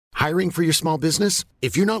Hiring for your small business?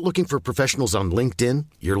 If you're not looking for professionals on LinkedIn,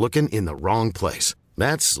 you're looking in the wrong place.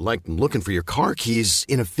 That's like looking for your car keys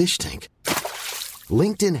in a fish tank.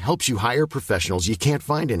 LinkedIn helps you hire professionals you can't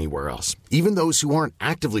find anywhere else, even those who aren't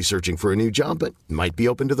actively searching for a new job but might be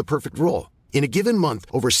open to the perfect role. In a given month,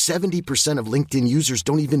 over 70% of LinkedIn users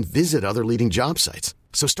don't even visit other leading job sites.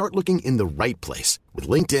 So start looking in the right place. With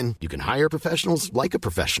LinkedIn, you can hire professionals like a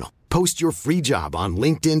professional. Post your free job on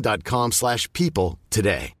linkedin.com/people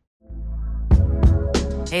today.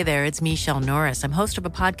 Hey there, it's Michelle Norris. I'm host of a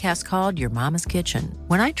podcast called Your Mama's Kitchen.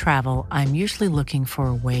 When I travel, I'm usually looking for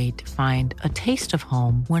a way to find a taste of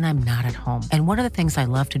home when I'm not at home. And one of the things I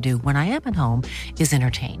love to do when I am at home is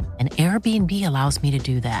entertain. And Airbnb allows me to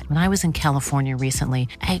do that. When I was in California recently,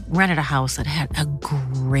 I rented a house that had a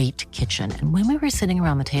great kitchen. And when we were sitting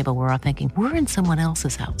around the table, we're all thinking, we're in someone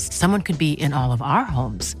else's house. Someone could be in all of our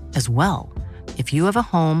homes as well. If you have a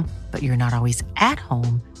home, but you're not always at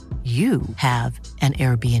home, you have an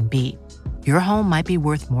Airbnb. Your home might be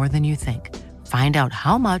worth more than you think. Find out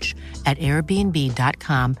how much at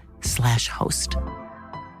airbnb.com/host.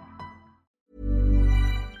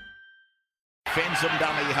 Fensom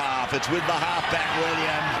dummy half. It's with the halfback,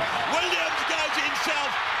 Williams. Williams goes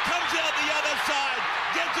himself, comes out the other side,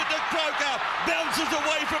 gets it to Croker, bounces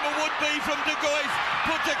away from a would-be from De Gois,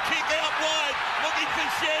 puts a kick out wide, looking for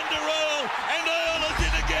Shander Earl, and Earl is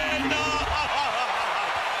in again. No!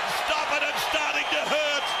 Stop it, it's starting to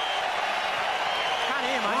hurt.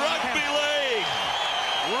 Rugby league.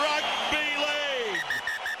 Rugby league.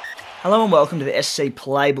 Hello and welcome to the SC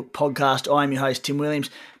Playbook podcast. I'm your host, Tim Williams.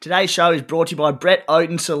 Today's show is brought to you by Brett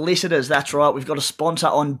Oaten Solicitors. That's right, we've got a sponsor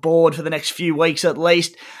on board for the next few weeks at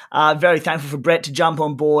least. Very thankful for Brett to jump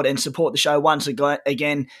on board and support the show once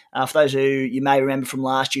again. For those who you may remember from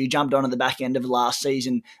last year, he jumped on at the back end of last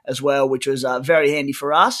season as well, which was very handy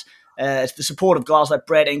for us. It's the support of guys like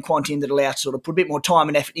Brett and Quantin that allow us to sort of put a bit more time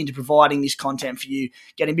and effort into providing this content for you,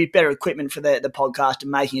 getting a bit better equipment for the podcast and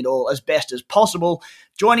making it all as best as possible.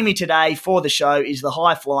 Joining me today for the show is the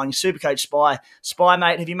high-flying Supercoach Spy. Spy,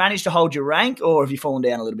 mate, have you managed to hold your rank or have you fallen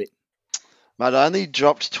down a little bit? Mate, I only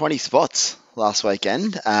dropped 20 spots last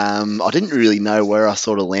weekend. I didn't really know where I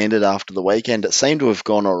sort of landed after the weekend. It seemed to have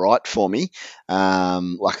gone all right for me.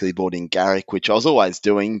 Luckily brought in Garrick, which I was always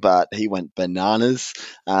doing, but he went bananas.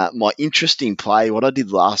 My interesting play, what I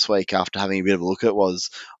did last week after having a bit of a look at it was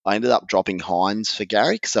I ended up dropping Hines for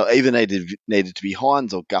Garrick. So either needed to be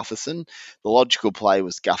Hines or Gutherson. The logical play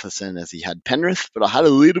was Gutherson as he had Penrith, but I had a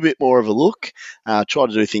little bit more of a look. Tried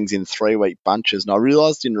to do things in 3-week bunches, and I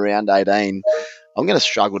realised in round 18 I'm going to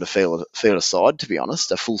struggle to field a side, to be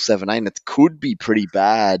honest. A full 17, it could be pretty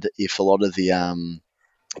bad if a lot of the,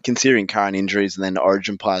 considering current injuries and then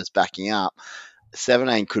Origin players backing up,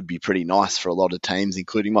 17 could be pretty nice for a lot of teams,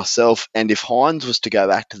 including myself. And if Hines was to go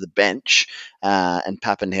back to the bench and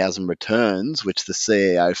Pappenhausen returns, which the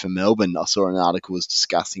CEO for Melbourne, I saw an article was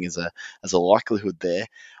discussing as a likelihood there,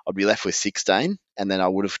 I'd be left with 16, and then I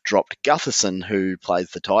would have dropped Gutherson, who plays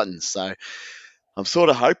the Titans. So I'm sort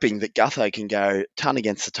of hoping that Gutho can go ton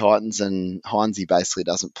against the Titans and Heinze basically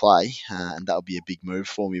doesn't play, and that would be a big move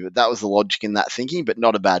for me. But that was the logic in that thinking, but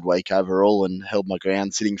not a bad week overall, and held my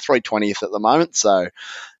ground, sitting 320th at the moment. So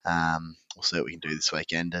we'll see what we can do this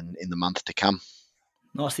weekend and in the month to come.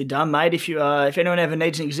 Nicely done, mate. If anyone ever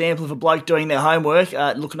needs an example of a bloke doing their homework,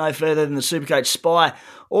 look no further than the Supercoach Spy.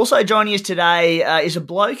 Also joining us today is a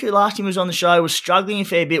bloke who last time he was on the show was struggling a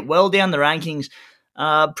fair bit, well down the rankings.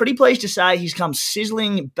 Pretty pleased to say he's come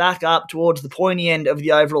sizzling back up towards the pointy end of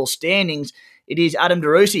the overall standings. It is Adam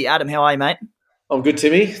DeRusi. Adam, how are you, mate? I'm good,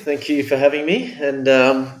 Timmy. Thank you for having me, and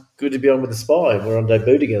good to be on with the Spy. We're on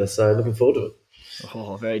debut together, so looking forward to it.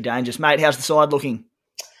 Oh, very dangerous, mate. How's the side looking?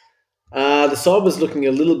 The side was loping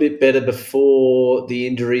a little bit better before the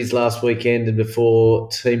injuries last weekend and before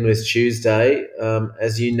Team List Tuesday.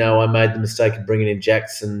 As you know, I made the mistake of bringing in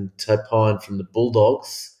Jackson Topine from the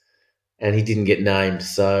Bulldogs, and he didn't get named,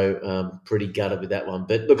 so pretty gutted with that one.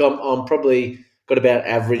 But look, I'm probably got about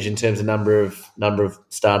average in terms of number of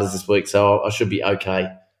starters this week, so I should be okay.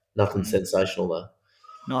 Nothing sensational though.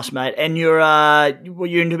 Nice, mate. And you're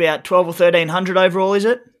into about 12 or 1300 overall, is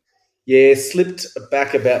it? Yeah, slipped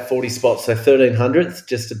back about 40 spots, so 1300th,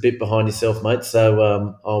 just a bit behind yourself, mate.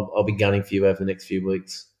 So I'll be gunning for you over the next few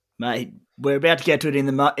weeks. Mate, we're about to get to it in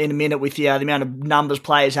a minute with the amount of numbers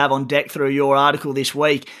players have on deck through your article this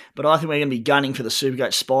week, but I think we're going to be gunning for the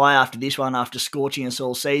Supercoach Spy after this one, after scorching us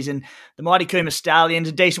all season. The Mighty Kuma Stallions,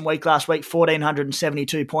 a decent week last week,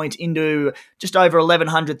 1,472 points into just over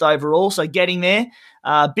 1,100th overall, so getting there.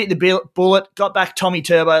 Bit the bullet, got back Tommy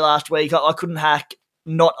Turbo last week. I couldn't hack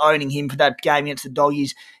not owning him for that game against the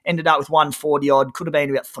Doggies. Ended up with 140-odd. Could have been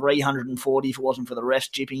about 340 if it wasn't for the refs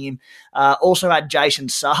jipping him. Also had Jason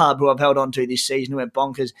Saab, who I've held on to this season, who went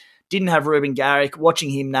bonkers. Didn't have Ruben Garrick. Watching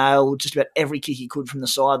him nail just about every kick he could from the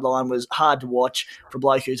sideline was hard to watch for a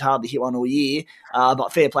bloke who's hardly hit one all year.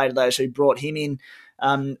 But fair play to those who brought him in.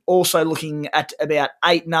 Also looking at about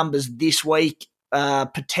 8 numbers this week.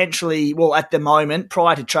 Potentially, well, at the moment,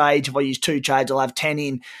 prior to trades, if I use 2 trades, I'll have 10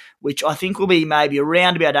 in, which I think will be maybe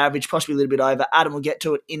around about average, possibly a little bit over. Adam will get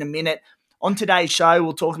to it in a minute. On today's show,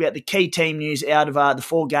 we'll talk about the key team news out of the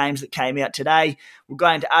 4 games that came out today. We'll go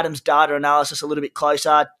into Adam's data analysis a little bit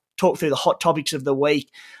closer, talk through the hot topics of the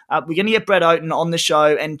week. We're going to get Brett Oaten on the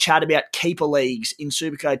show and chat about keeper leagues in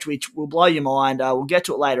Supercoach, which will blow your mind. We'll get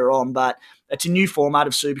to it later on, but it's a new format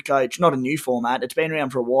of Supercoach. Not a new format. It's been around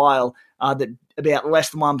for a while that about less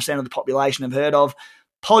than 1% of the population have heard of.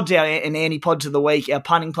 Pods out and anti-pods of the week, our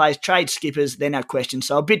punting plays, trade skippers, then our questions.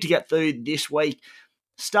 So a bit to get through this week.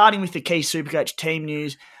 Starting with the key Supercoach team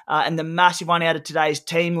news and the massive one out of today's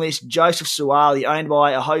team list, Joseph Suwali, owned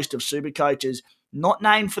by a host of Supercoaches, not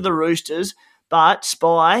named for the Roosters, but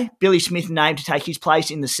Spy, Billy Smith named to take his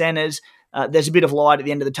place in the centres. There's a bit of light at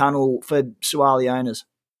the end of the tunnel for Suwali owners.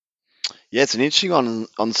 Yeah, it's an interesting one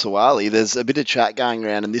on Suwali. There's a bit of chat going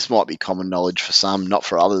around, and this might be common knowledge for some, not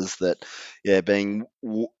for others, that being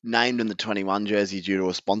named in the 21 jersey due to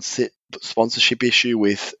a sponsorship issue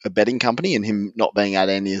with a betting company and him not being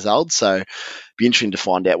 18 years old. So it'd be interesting to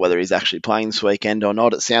find out whether he's actually playing this weekend or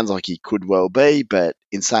not. It sounds like he could well be, but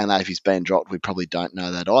in saying that, if he's been dropped, we probably don't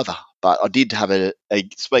know that either. But I did have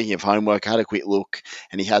speaking of homework, I had a quick look,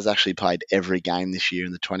 and he has actually played every game this year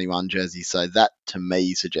in the 21 jersey. So that, to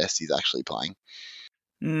me, suggests he's actually playing.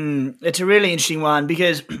 It's a really interesting one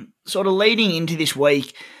because sort of leading into this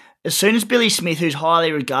week, as soon as Billy Smith, who's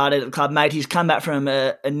highly regarded at the club, made his comeback from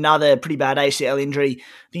another pretty bad ACL injury,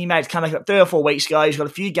 I think he made his comeback about 3 or 4 weeks ago. He's got a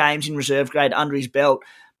few games in reserve grade under his belt,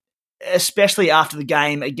 especially after the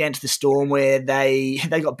game against the Storm where they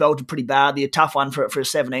got belted pretty badly, a tough one for a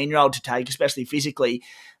 17-year-old to take, especially physically.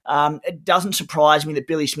 It doesn't surprise me that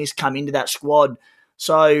Billy Smith's come into that squad.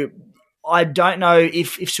 So I don't know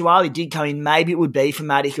if Suwali did come in, maybe it would be for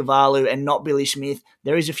Matty Kavalu and not Billy Smith.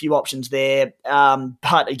 There is a few options there.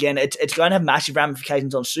 But again, it's going to have massive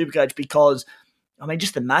ramifications on Supercoach because, I mean,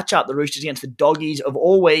 just the matchup, the Roosters against the Doggies of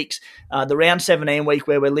all weeks, the round 17 week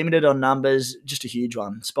where we're limited on numbers, just a huge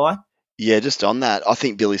one. Spy? Yeah, just on that, I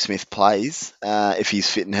think Billy Smith plays if he's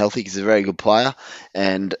fit and healthy because he's a very good player.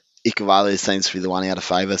 And Ikuvalu seems to be the one out of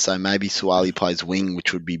favour, so maybe Suwali plays wing,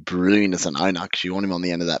 which would be brilliant as an owner because you want him on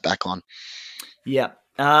the end of that back line. Yeah.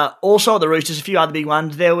 Also, the Roosters, a few other big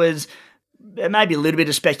ones. There was maybe a little bit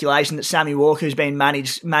of speculation that Sammy Walker, who's been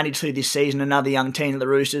managed through this season, another young teen of the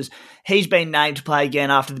Roosters, he's been named to play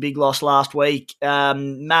again after the big loss last week.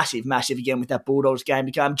 Massive again with that Bulldogs game.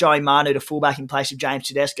 Become Joey Manu to fullback in place of James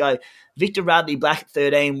Tedesco. Victor Radley back at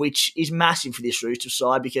 13, which is massive for this Roosters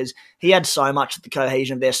side because he had so much of the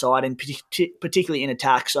cohesion of their side, and particularly in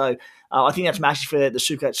attack. So I think that's massive for the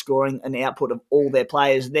Supercoach scoring and the output of all their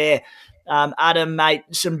players there. Adam, mate,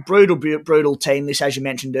 some brutal team list, as you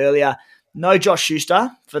mentioned earlier. No Josh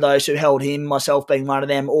Schuster, for those who held him, myself being one of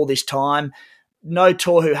them all this time. No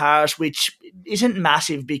Tohu Harris, which isn't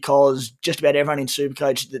massive because just about everyone in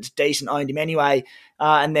Supercoach that's decent owned him anyway.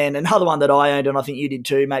 And then another one that I owned, and I think you did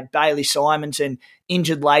too, mate, Bailey Simonson,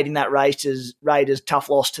 injured late in that Raiders tough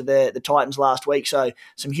loss to the Titans last week. So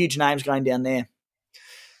some huge names going down there.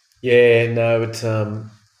 Yeah, no,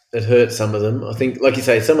 it hurt some of them. I think, like you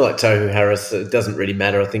say, someone like Tohu Harris, it doesn't really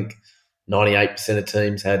matter. I think 98% of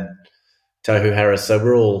teams had Tohu Harris, so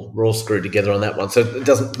we're all screwed together on that one. So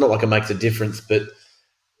it's not like it makes a difference, but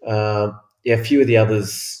a few of the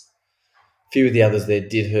others there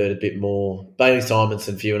did hurt a bit more. Bailey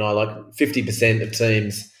Simonson, for you and I, like 50% of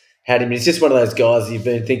teams had him. He's just one of those guys you've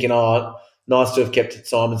been thinking, nice to have kept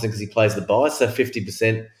Simonson because he plays the bye, so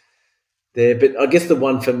 50% there. But I guess the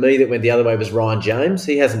one for me that went the other way was Ryan James.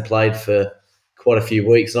 He hasn't played for quite a few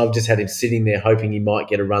weeks, and I've just had him sitting there hoping he might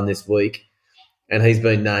get a run this week. And he's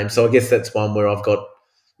been named. So I guess that's one where I've got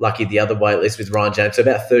lucky the other way, at least with Ryan James. So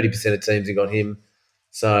about 30% of teams have got him.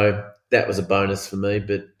 So that was a bonus for me.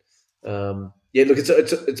 But, look,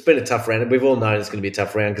 it's been a tough round. And we've all known it's going to be a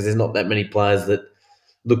tough round because there's not that many players that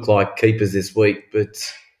look like keepers this week. But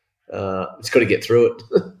it's got to get through it.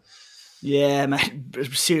 Yeah, mate,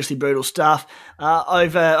 seriously brutal stuff.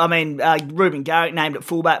 Ruben Garrick named at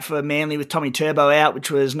fullback for Manly with Tommy Turbo out,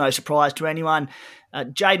 which was no surprise to anyone.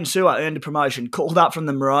 Jaden Sewer earned a promotion, called up from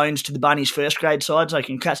the Maroons to the Bunnies first grade side, so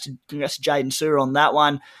congrats to Jaden Sewer on that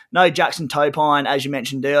one. No Jackson Topine, as you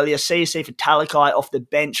mentioned earlier. CSC for Talakai off the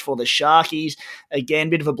bench for the Sharkies. Again,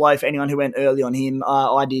 bit of a blow for anyone who went early on him.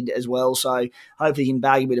 I did as well, so hopefully he can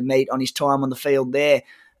bag a bit of meat on his time on the field there.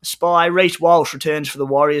 Spy, Reece Walsh returns for the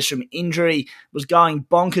Warriors from injury, was going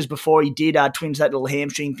bonkers before he did twinge that little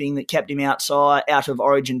hamstring thing that kept him out of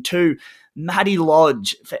Origin 2. Matty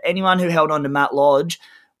Lodge, for anyone who held on to Matt Lodge,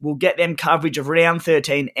 will get them coverage of round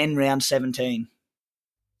 13 and round 17.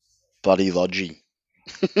 Buddy Lodgy.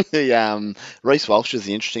 Reece Walsh is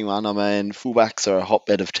the interesting one. I mean, fullbacks are a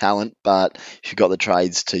hotbed of talent, but if you've got the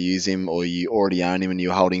trades to use him or you already own him and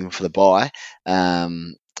you're holding him for the buy,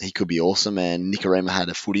 he could be awesome. And Nicarima had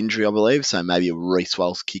a foot injury, I believe, so maybe Reece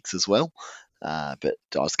Walsh kicks as well. But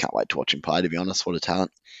I just can't wait to watch him play, to be honest. What a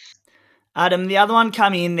talent. Adam, the other one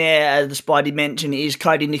coming in there, as the Spy did mention, is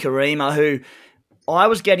Cody Nicarima, who I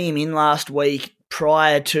was getting him in last week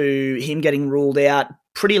prior to him getting ruled out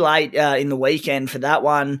pretty late in the weekend for that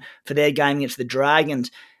one, for their game against the Dragons.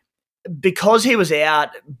 Because he was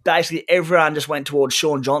out, basically everyone just went towards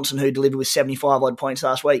Sean Johnson, who delivered with 75-odd points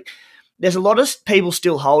last week. There's a lot of people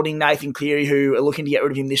still holding Nathan Cleary who are looking to get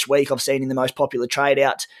rid of him this week. I've seen in the most popular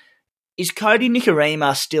trade-outs. Is Cody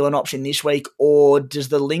Nicarima still an option this week, or does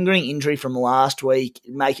the lingering injury from last week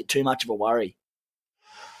make it too much of a worry?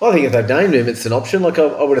 I think if they've named him, it's an option. Like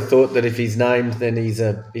I would have thought that if he's named, then he's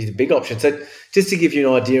a big option. So just to give you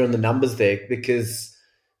an idea on the numbers there, because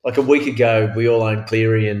like a week ago we all owned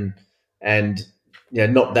Cleary and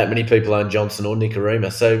not that many people own Johnson or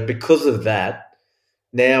Nicarima. So because of that,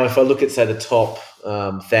 now if I look at say the top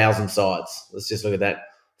 1,000 sides, let's just look at that.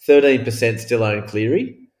 13% still own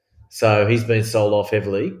Cleary. So he's been sold off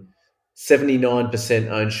heavily. 79%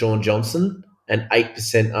 own Sean Johnson and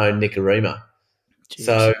 8% own Nicarima. Jeez.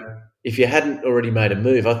 So if you hadn't already made a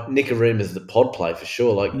move, Nicarima is the pod play for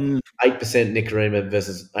sure. Like 8% Nicarima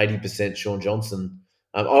versus 80% Sean Johnson.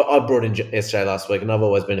 I brought in SJ last week and I've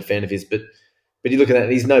always been a fan of his, but you look at that,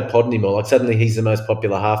 he's no pod anymore. Like suddenly he's the most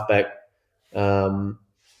popular halfback. And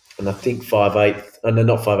I think 5'8", no,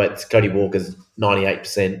 not 5'8", Cody Walker's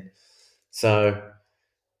 98%. So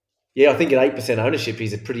yeah, I think at 8% ownership,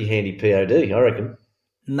 he's a pretty handy POD, I reckon.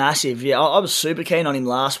 Massive, yeah. I was super keen on him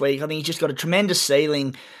last week. I think he's just got a tremendous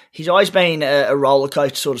ceiling. He's always been a roller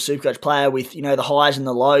coaster sort of Supercoach player with, the highs and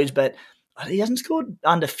the lows, but he hasn't scored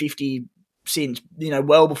under 50 since,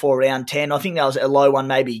 well before round 10. I think that was a low one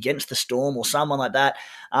maybe against the Storm or someone like that.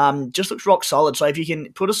 Just looks rock solid. So if you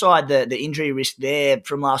can put aside the injury risk there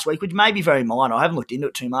from last week, which may be very minor, I haven't looked into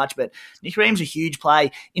it too much, but Nick Ream's a huge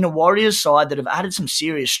play in a Warriors side that have added some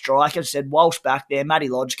serious strikers. Said Walsh back there, Matty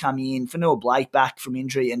Lodge coming in, Fanua Blake back from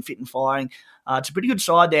injury and fit and firing. It's a pretty good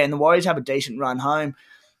side there, and the Warriors have a decent run home.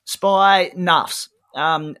 Spy, Nuffs.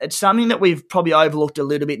 It's something that we've probably overlooked a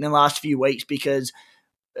little bit in the last few weeks because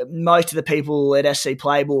most of the people at SC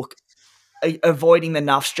Playbook are avoiding the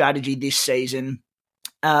Nuff strategy this season.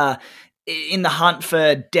 In the hunt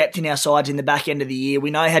for depth in our sides in the back end of the year, we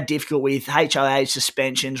know how difficult with HIA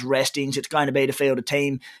suspensions, restings, it's going to be to field a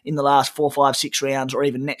team in the last 4, 5, 6 rounds or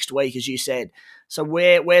even next week, as you said. So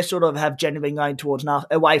we're sort of have generally been going towards Nuff,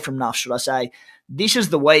 away from Nuff, should I say. This is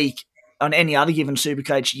the week on any other given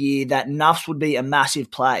Supercoach year that Nuffs would be a massive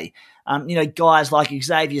play. Guys like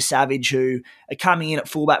Xavier Savage who are coming in at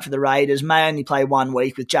fullback for the Raiders may only play 1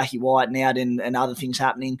 week with Jackie White out and other things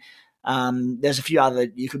happening. There's a few other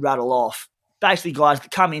you could rattle off. Basically, guys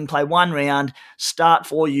that come in, play 1 round, start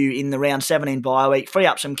for you in the round 17 bye week, free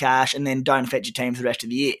up some cash, and then don't affect your team for the rest of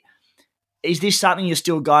the year. Is this something you're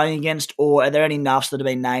still going against, or are there any Nuffs that have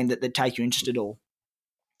been named that take your interest at all?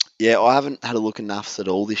 Yeah, I haven't had a look at Nuffs at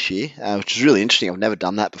all this year, which is really interesting. I've never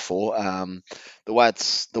done that before. The way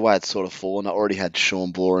it's sort of fallen, I already had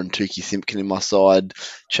Sean Bloor and Tukey Simpkin in my side,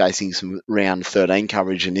 chasing some round 13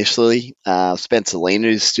 coverage initially. Spencer Lena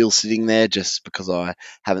is still sitting there just because I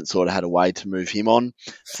haven't sort of had a way to move him on.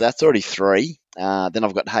 So that's already 3. Then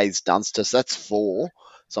I've got Hayes Dunster, so that's 4.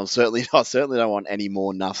 So I certainly don't want any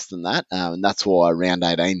more Nuffs than that, and that's why round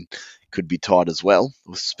 18 could be tight as well,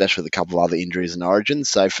 especially with a couple of other injuries in Origin.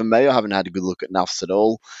 So for me, I haven't had a good look at Nuffs at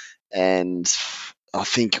all. And I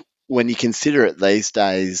think when you consider it these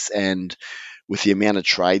days and with the amount of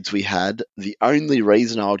trades we had, the only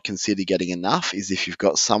reason I would consider getting enough is if you've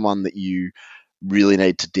got someone that you really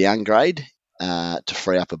need to downgrade to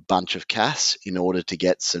free up a bunch of cash in order to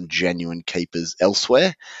get some genuine keepers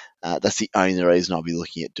elsewhere. That's the only reason I'll be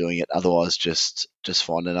looking at doing it. Otherwise, just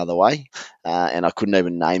find another way. And I couldn't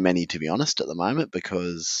even name any, to be honest, at the moment,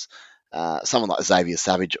 because someone like Xavier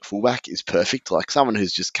Savage at fullback is perfect. Like someone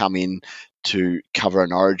who's just come in to cover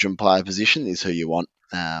an origin player position is who you want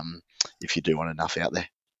if you do want enough out there.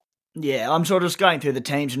 Yeah, I'm sort of just going through the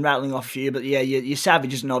teams and rattling off a few, but yeah, your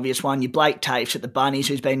Savage is an obvious one. Your Blake Tapes at the Bunnies,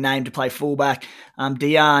 who's been named to play fullback.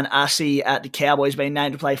 Dion Assi at the Cowboys, been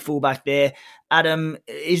named to play fullback there. Adam,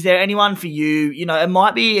 is there anyone for you? You know, it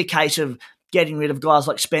might be a case of getting rid of guys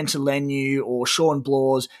like Spencer Lenu or Sean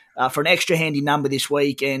Blaws for an extra handy number this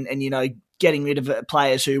week and getting rid of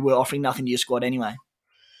players who were offering nothing to your squad anyway.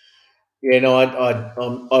 Yeah, no,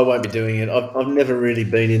 I won't be doing it. I've never really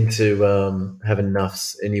been into having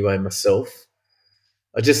nuffs anyway myself.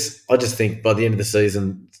 I just think by the end of the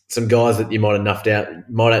season, some guys that you might have nuffed out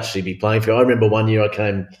might actually be playing for you. I remember one year I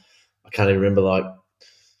can't even remember, like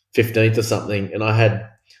 15th or something, and I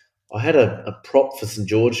had a prop for St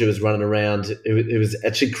George who was running around. It was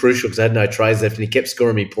actually crucial because I had no trays left, and he kept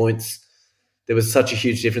scoring me points. There was such a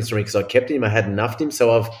huge difference for me because I kept him. I hadn't nuffed him,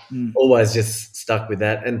 so I've always just stuck with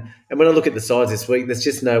that. And when I look at the sides this week, there's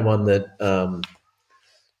just no one that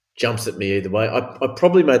jumps at me either way. I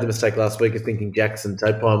probably made the mistake last week of thinking Jackson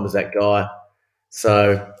Topine was that guy.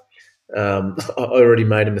 So I already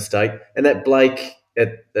made a mistake. And that Blake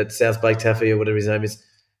at South Blake Taffy or whatever his name is,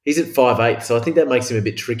 he's at 5'8", so I think that makes him a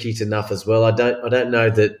bit tricky to nuff as well. I don't know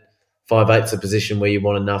that 5'8's a position where you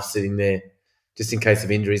want a nuff sitting there just in case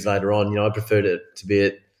of injuries later on. You know, I prefer to be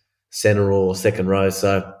at centre or second row,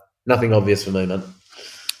 so nothing obvious for me, man.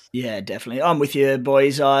 Yeah, definitely. I'm with you,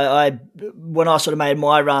 boys. I when I sort of made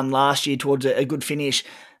my run last year towards a good finish,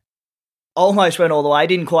 almost went all the way.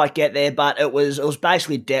 Didn't quite get there, but it was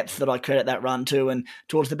basically depth that I credit that run to. And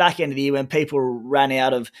towards the back end of the year, when people ran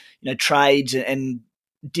out of trades and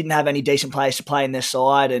didn't have any decent players to play in their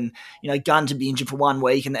side, and Guns would be injured for 1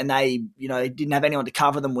 week, and they didn't have anyone to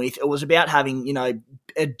cover them with. It was about having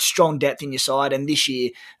a strong depth in your side, and this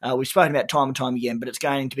year we've spoken about time and time again, but it's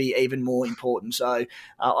going to be even more important. So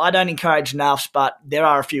I don't encourage nuffs, but there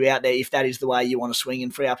are a few out there if that is the way you want to swing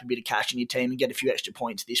and free up a bit of cash in your team and get a few extra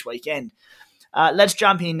points this weekend. Let's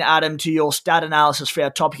jump in, Adam, to your stat analysis for our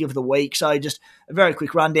topic of the week. So just a very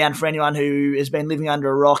quick rundown for anyone who has been living under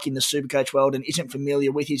a rock in the Supercoach world and isn't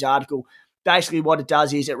familiar with his article. Basically what it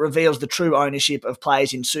does is it reveals the true ownership of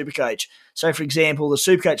players in Supercoach. So, for example, the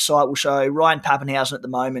Supercoach site will show Ryan Pappenhausen at the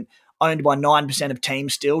moment owned by 9% of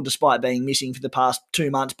teams still, despite being missing for the past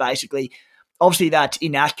 2 months, basically. Obviously, that's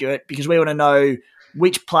inaccurate because we want to know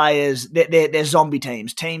which players, they're zombie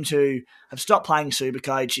teams who have stopped playing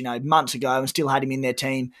Supercoach, months ago and still had him in their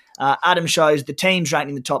team. Adam shows the teams ranked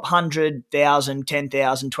in the top 100, 1,000,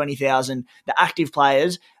 10,000, 20,000, the active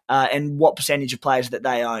players, and what percentage of players that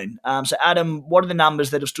they own. So, Adam, what are the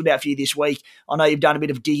numbers that have stood out for you this week? I know you've done a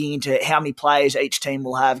bit of digging into how many players each team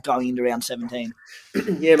will have going into round 17.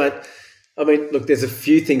 Yeah, mate. I mean, look, there's a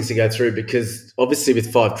few things to go through because obviously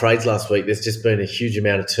with 5 trades last week, there's just been a huge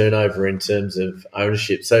amount of turnover in terms of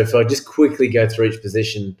ownership. So if I just quickly go through each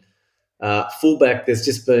position, fullback, there's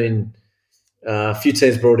just been a few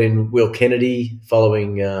teams brought in Will Kennedy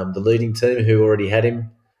following the leading team who already had him.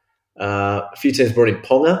 A few teams brought in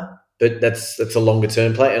Ponga, but that's a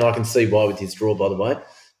longer-term play, and I can see why with his draw, by the way.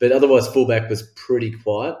 But otherwise, fullback was pretty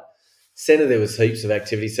quiet. Centre, there was heaps of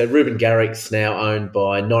activity. So Ruben Garrick's now owned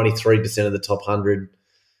by 93% of the top 100,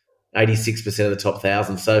 86% of the top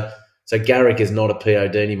 1,000. So Garrick is not a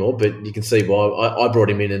POD anymore, but you can see why. I brought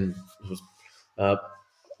him in and it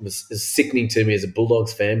was sickening to me as a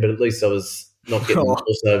Bulldogs fan, but at least I was not getting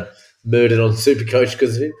also murdered on Supercoach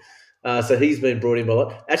because of him. So he's been brought in by a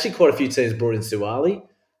lot. Actually, quite a few teams brought in Suwali,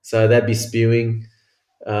 so that'd be spewing.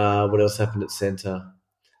 What else happened at centre?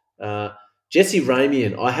 Jesse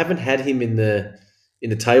Ramian, I haven't had him in the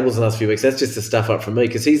tables in the last few weeks. That's just the stuff up from me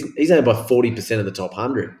because he's owned by 40% of the top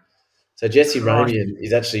 100. So Jesse Ramian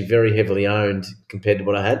is actually very heavily owned compared to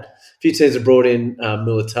what I had. A few teams have brought in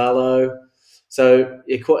Mulatalo. So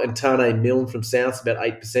and Tane Milne from South, about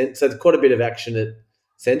 8%. So there's quite a bit of action at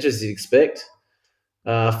centre as you'd expect.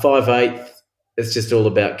 5'8", it's just all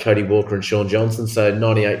about Cody Walker and Sean Johnson. So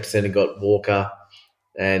 98% have got Walker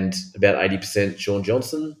and about 80% Sean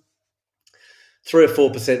Johnson. 3 or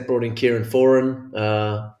 4% brought in Kieran Foran.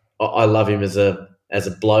 I love him as a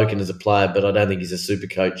bloke and as a player, but I don't think he's a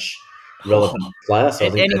Supercoach relevant player. So I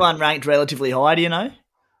think anyone ranked relatively high, do you know?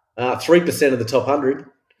 3% of the top 100.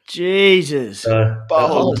 Jesus. I'm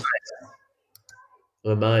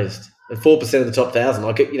amazed. And 4% of the top 1,000.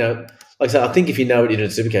 Like I said, I think if you know what you're doing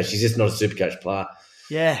in Supercoach, he's just not a Supercoach player.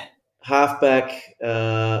 Yeah. Halfback,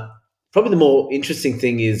 probably the more interesting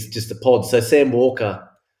thing is just the pod. So Sam Walker,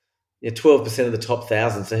 12% of the top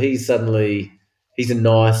 1,000. So he's a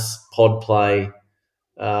nice pod play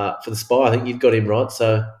for the Spy. I think you've got him right.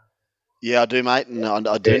 So Yeah, I do, mate, and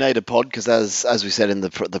I do need a pod because, as we said in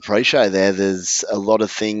the pre-show, there's a lot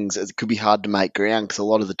of things. It could be hard to make ground because a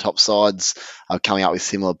lot of the top sides are coming up with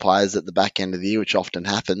similar players at the back end of the year, which often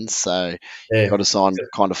happens. So you've got to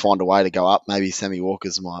kind of find a way to go up. Maybe Sammy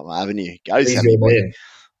Walker's my avenue. Go, He's Sammy your boy. man.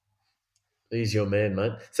 He's your man,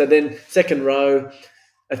 mate. So then, second row,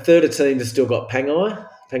 a third of teams have still got Pangai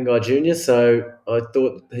Jr., so I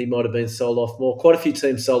thought he might have been sold off more. Quite a few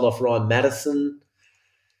teams sold off Ryan Madison.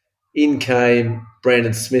 In came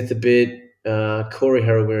Brandon Smith a bit. Corey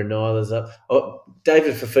Harawira-Nyla's up. Oh,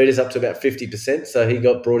 David Fafita's up to about 50%, so he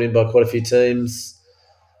got brought in by quite a few teams.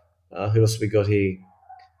 Who else have we got here?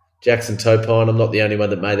 Jackson Topine. I'm not the only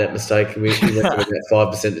one that made that mistake. We went from about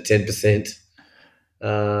 5% to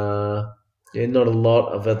 10%. Not a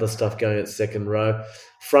lot of other stuff going at second row.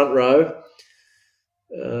 Front row,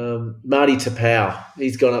 Marty Tapau.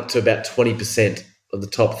 He's gone up to about 20% of the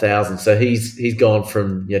top 1,000. So he's gone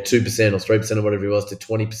from 2% or 3% or whatever he was to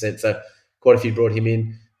 20%. So quite a few brought him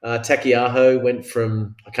in. Takiaho went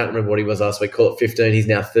from, I can't remember what he was last week, call it 15. He's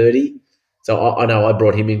now 30. So I know I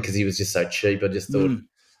brought him in because he was just so cheap. I just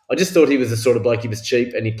thought he was the sort of bloke, he was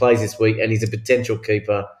cheap and he plays this week and he's a potential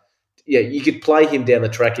keeper. Yeah, you could play him down the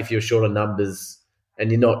track if you're short on numbers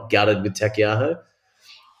and you're not gutted with Takiaho.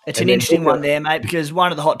 It's an interesting one there, mate, because one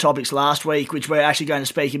of the hot topics last week, which we're actually going to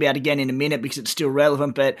speak about again in a minute because it's still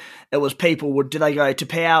relevant, but it was do they go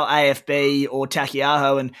Tapau, AFB or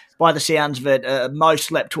Takiaho? And by the sounds of it,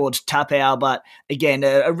 most leapt towards Tapau, but again,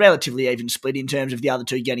 a relatively even split in terms of the other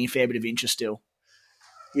two getting a fair bit of interest still.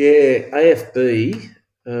 Yeah, AFB.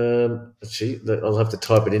 Actually, I'll have to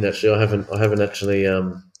type it in. Actually, I haven't actually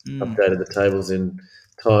updated the tables in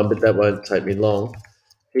time, but that won't take me long.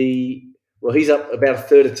 He's up about a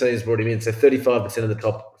third of teams brought him in, so 35% of the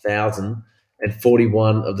top 1,000 and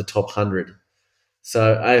 41 of the top 100.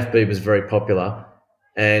 So AFB was very popular,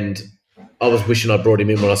 and I was wishing I brought him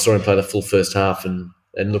in when I saw him play the full first half and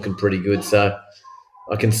looking pretty good. So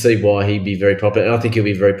I can see why he'd be very popular, and I think he'll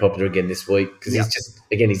be very popular again this week because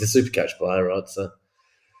he's a super coach player, right? So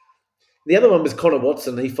the other one was Connor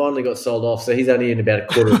Watson. He finally got sold off, so he's only in about a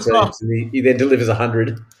quarter of teams, and he then delivers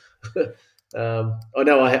 100. I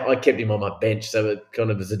know I kept him on my bench, so it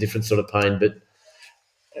kind of was a different sort of pain, but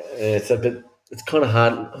it's kind of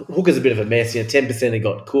hard. Hooker's a bit of a mess. 10% he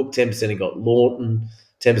got Cook, 10% he got Lawton,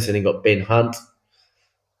 10% he got Ben Hunt.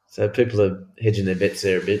 So people are hedging their bets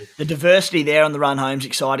there a bit. The diversity there on the run home's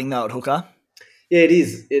exciting though at Hooker. Yeah, it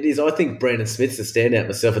is. It is. I think Brandon Smith's the standout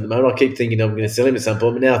myself at the moment. I keep thinking I'm going to sell him at some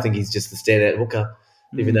point, but now I think he's just the standout hooker,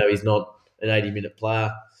 even though he's not an 80-minute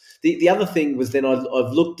player. The other thing was then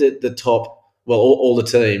I've looked at the top, all the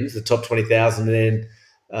teams, the top 20,000, and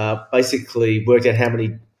then basically worked out how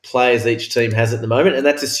many players each team has at the moment, and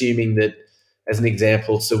that's assuming that, as an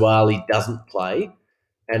example, Suwali doesn't play,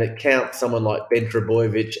 and it counts someone like Ben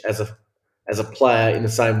Trebojevic as a player in the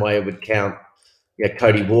same way it would count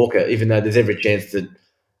Cody Walker, even though there's every chance that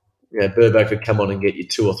Burbo could come on and get you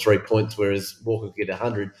 2 or 3 points, whereas Walker could get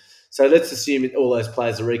 100. So let's assume all those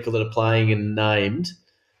players are equal that are playing and named.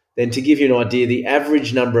 Then to give you an idea, the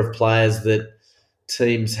average number of players that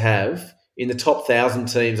teams have, in the top 1,000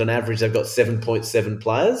 teams, on average, they've got 7.7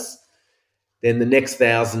 players. Then the next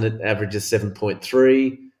 1,000, it averages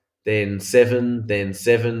 7.3, then 7, then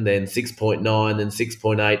 7, then 6.9, then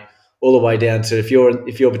 6.8, all the way down to if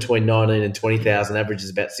you're between 19 and 20,000, average is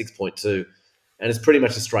about 6.2, and it's pretty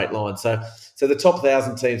much a straight line. So the top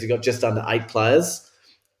 1,000 teams have got just under 8 players,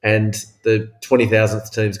 and the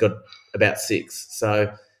 20,000th team's got about 6.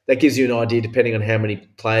 So that gives you an idea, depending on how many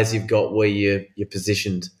players you've got, where you're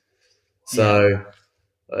positioned. So,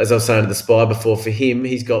 as I was saying to the Spy before, for him,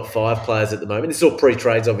 he's got 5 players at the moment. It's all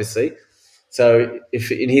pre-trades, obviously. So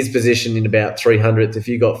if in his position in about 300th, if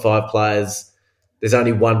you've got 5 players, there's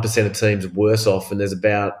only 1% of teams worse off, and there's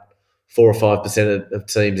about 4 or 5% of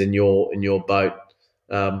teams in your boat.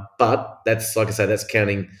 But that's, like I say, that's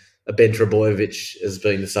counting a Ben Trebojevic as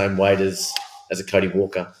being the same weight as a Cody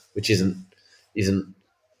Walker, which isn't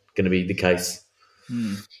going to be the case.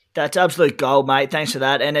 That's absolute gold, mate. Thanks for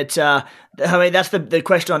that. And it's, that's the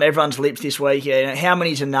question on everyone's lips this week. How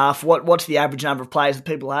many is enough? What's the average number of players that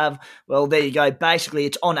people have? Well, there you go. Basically,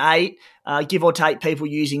 it's on 8. Give or take, people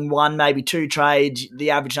using 1, maybe 2 trades.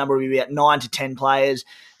 The average number will be about 9 to 10 players.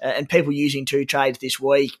 And people using 2 trades this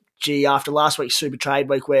week. Gee, after last week's Super Trade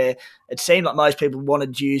Week, where it seemed like most people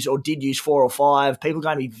wanted to use or did use 4 or 5, people are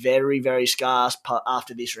going to be very, very scarce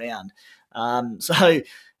after this round.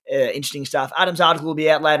 Interesting stuff. Adam's article will be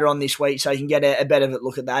out later on this week, so you can get a better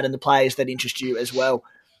look at that and the players that interest you as well.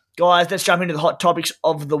 Guys, let's jump into the hot topics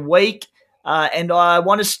of the week. And I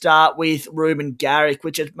want to start with Ruben Garrick,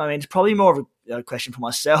 which is, it's probably more of a question for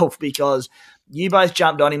myself because you both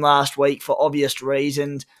jumped on him last week for obvious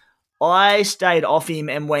reasons. I stayed off him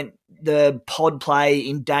and went the pod play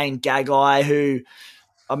in Dane Gagai, who,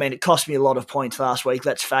 I mean, it cost me a lot of points last week,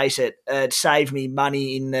 let's face it. It saved me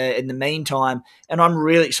money in the meantime, and I'm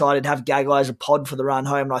really excited to have Gagai as a pod for the run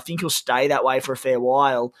home, and I think he'll stay that way for a fair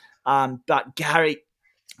while. But Gary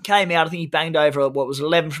came out, I think he banged over what was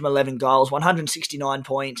 11 from 11 goals, 169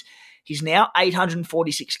 points. He's now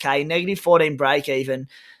 846k, negative 14 break even.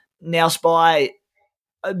 Now, Spy,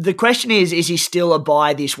 the question is he still a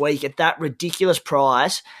buy this week at that ridiculous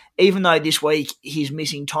price, even though this week he's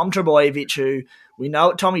missing Tom Trebojevic, who we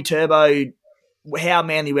know at Tommy Turbo, how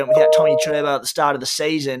Manly went without Tommy Turbo at the start of the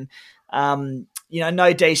season. No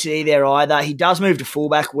DCE there either. He does move to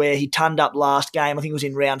fullback where he turned up last game. I think it was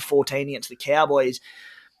in round 14 against the Cowboys.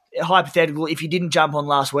 Hypothetical, if you didn't jump on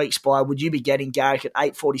last week, Spy, would you be getting Garrick at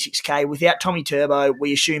 846k? Without Tommy Turbo,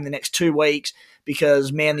 we assume the next 2 weeks,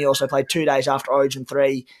 because Manly also played 2 days after Origin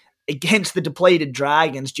 3 against the depleted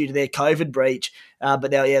Dragons due to their COVID breach.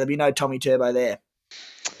 But there'll be no Tommy Turbo there.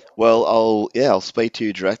 Well, I'll speak to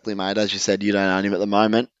you directly, mate. As you said, you don't own him at the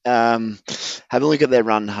moment. Have a look at their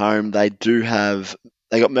run home. They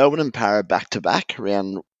got Melbourne and Para back-to-back,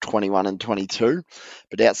 round 21 and 22.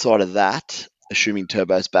 But outside of that, assuming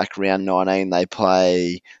Turbo's back round 19, they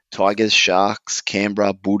play Tigers, Sharks,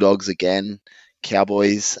 Canberra, Bulldogs again,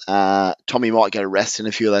 Cowboys. Tommy might get a rest in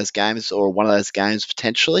a few of those games, or one of those games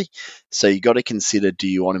potentially. So you got to consider, do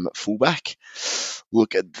you want him at fullback?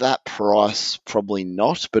 Look, at that price, probably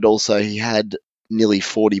not. But also he had nearly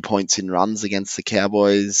 40 points in runs against the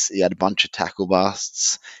Cowboys. He had a bunch of tackle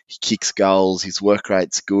busts. He kicks goals. His work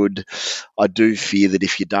rate's good. I do fear that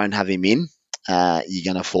if you don't have him in, you're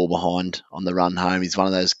going to fall behind on the run home. He's one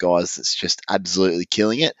of those guys that's just absolutely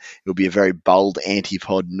killing it. It'll be a very bold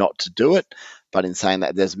antipod not to do it. But in saying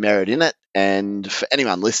that, there's merit in it. And for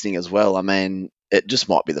anyone listening as well, I mean, it just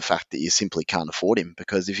might be the fact that you simply can't afford him,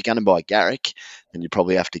 because if you're going to buy Garrick, then you're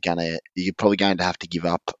probably going to have to give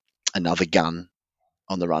up another gun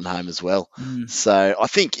on the run home as well. So I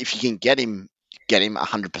think if you can get him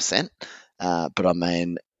 100%. But I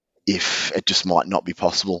mean, if it just might not be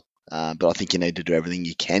possible. But I think you need to do everything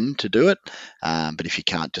you can to do it. But if you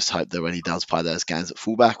can't, just hope that when he does play those games at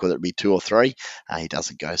fullback, whether it be 2 or 3, he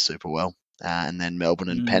doesn't go super well. And then Melbourne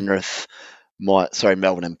and Melbourne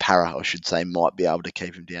and Para, I should say, might be able to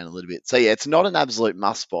keep him down a little bit. So yeah, it's not an absolute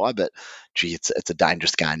must buy, but gee, it's a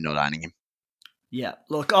dangerous game not owning him. Yeah,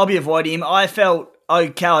 look, I'll be avoiding him. I felt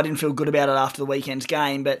okay. I didn't feel good about it after the weekend's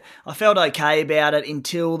game, but I felt okay about it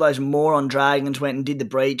until those moron Dragons went and did the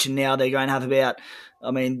breach, and now they're going to have they're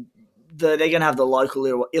going to have the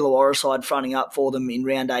local Illawarra side fronting up for them in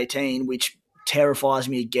round 18, which terrifies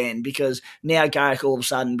me again, because now Garrick all of a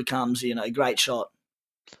sudden becomes, a great shot.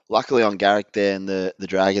 Luckily on Garrick there and the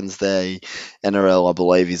Dragons, NRL, I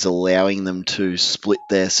believe, is allowing them to split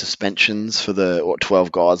their suspensions for the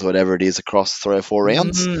 12 guys or whatever it is across 3 or 4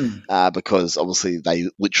 rounds, because obviously they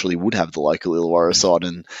literally would have the local Illawarra side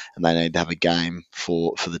and they need to have a game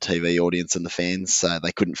for the TV audience and the fans, so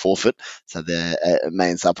they couldn't forfeit. So it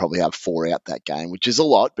means they'll probably have 4 out that game, which is a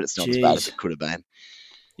lot, but it's not as bad as it could have been.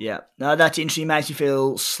 Yeah, no, that's interesting. Makes me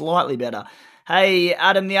feel slightly better. Hey,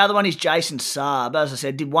 Adam, the other one is Jason Saab. As I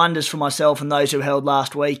said, did wonders for myself and those who held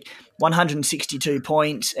last week. 162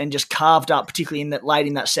 points and just carved up, particularly late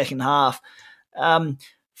in that second half.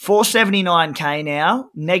 479k now,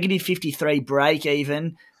 negative 53 break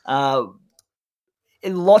even.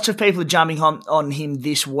 Lots of people are jumping on him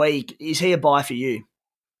this week. Is he a buy for you?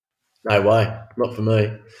 No way, not for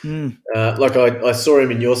me. I saw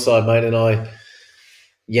him in your side, mate, and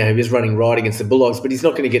he was running right against the Bulldogs, but he's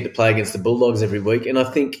not going to get to play against the Bulldogs every week. And I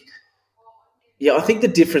think the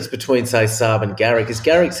difference between, say, Saab and Garrick is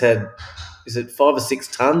Garrick's had, 5 or 6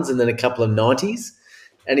 tons and then a couple of 90s,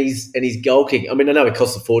 and he's goal kicking. I mean, I know it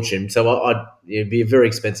costs a fortune, so it'd be a very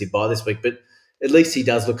expensive buy this week, but at least he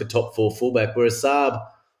does look a top 4 fullback, whereas Saab,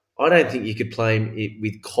 I don't think you could play him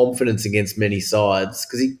with confidence against many sides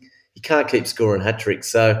because he can't keep scoring hat-tricks.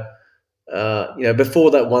 So,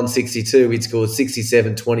 before that 162, he'd scored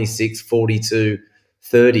 67, 26, 42,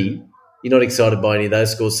 30. You're not excited by any of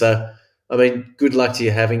those scores. So, I mean, good luck to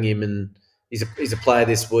you having him. And he's a player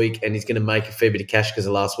this week, and he's going to make a fair bit of cash because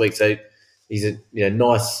of last week. So, he's a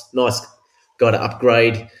nice guy to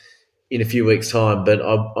upgrade in a few weeks' time. But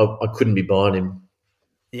I couldn't be buying him.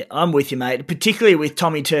 Yeah, I'm with you, mate. Particularly with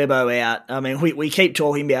Tommy Turbo out. I mean, we keep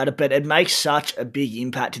talking about it, but it makes such a big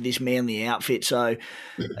impact to this Manly outfit. So,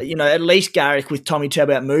 at least Garrick with Tommy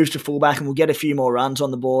Turbo out moves to fullback and we'll get a few more runs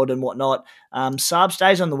on the board and whatnot. Saab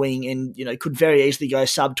stays on the wing and, could very easily go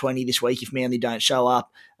sub 20 this week if Manly don't show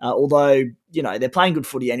up. Although, they're playing good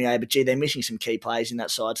footy anyway, but gee, they're missing some key players in that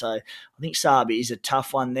side. So I think Saab is a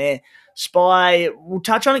tough one there. Spy, we'll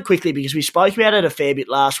touch on it quickly because we spoke about it a fair bit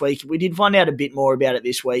last week. We did find out a bit more about it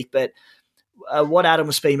this week, but what Adam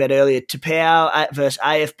was speaking about earlier, Tapau versus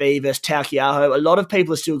AFB versus Taukiaho, a lot of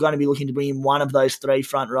people are still going to be looking to bring in one of those three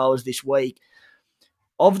front rowers this week.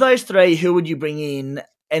 Of those three, who would you bring in?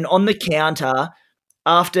 And on the counter,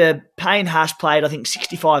 after Payne Haas played, I think,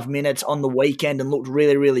 65 minutes on the weekend and looked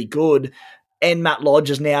really, really good, and Matt Lodge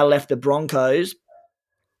has now left the Broncos,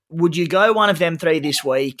 would you go one of them three this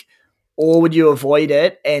week, or would you avoid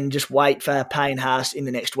it and just wait for Payne Haas in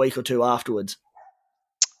the next week or two afterwards?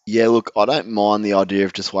 Yeah, look, I don't mind the idea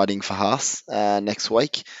of just waiting for Haas next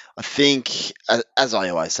week. I think, as I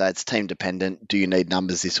always say, it's team dependent. Do you need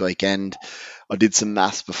numbers this weekend? I did some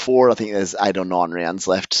maths before. I think there's 8 or 9 rounds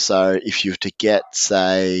left. So if you were to get,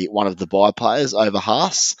 say, one of the buy players over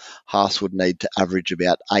Haas, Haas would need to average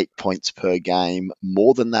about 8 points per game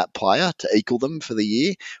more than that player to equal them for the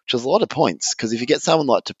year, which is a lot of points. Because if you get someone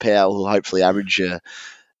like Tapau who'll hopefully average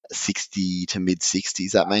 60 to mid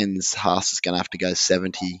 60s, that means Haas is going to have to go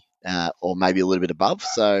 70 or maybe a little bit above.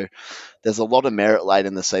 So there's a lot of merit late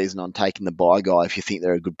in the season on taking the buy guy if you think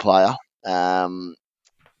they're a good player.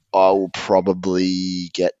 I will probably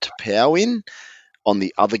get Tapau in. On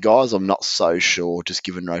the other guys, I'm not so sure, just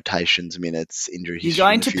given rotations, minutes, injury history. You're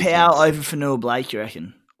going to Tapau over Fanua Blake, you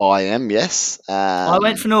reckon? I am, yes. I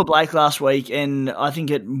went for Fanua Blake last week, and I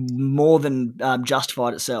think it more than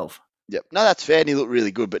justified itself. Yep. No, that's fair, and he looked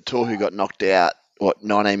really good, but Tohu got knocked out,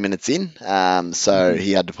 19 minutes in? So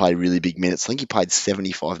he had to play really big minutes. I think he played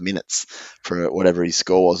 75 minutes for whatever his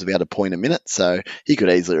score was, about a point a minute. So he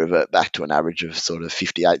could easily revert back to an average of sort of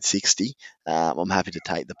 58, 60. I'm happy to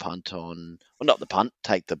take the punt on, well, not the punt,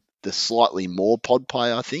 take the slightly more pod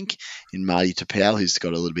play, I think, in Marty Tapau, who's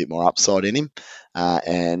got a little bit more upside in him.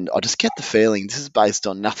 And I just get the feeling, this is based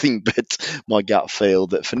on nothing but my gut feel,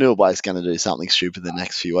 that Fanua Blake's going to do something stupid the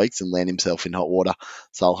next few weeks and land himself in hot water.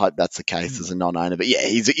 So I'll hope that's the case as a non-owner. But yeah,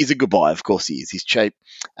 he's a good buy. Of course he is. He's cheap.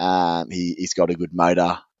 He's got a good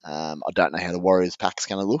motor. I don't know how the Warriors pack's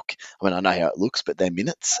going to look. I mean, I know how it looks, but they're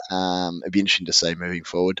minutes. It'd be interesting to see moving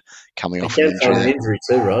forward, coming off an injury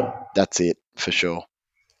too, right? That's it, for sure.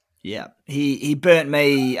 Yeah, he burnt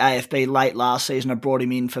me AFB late last season. I brought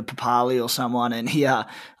him in for Papali or someone, and I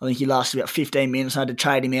think he lasted about 15 minutes. I had to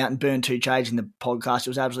trade him out and burn 2 trades in the podcast. It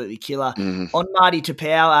was absolutely killer. On Marty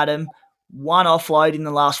Tapau, Adam, 1 offload in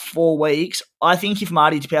the last 4 weeks. I think if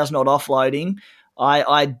Marty Tapau's not offloading,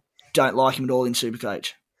 I don't like him at all in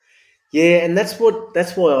Supercoach. Yeah, and that's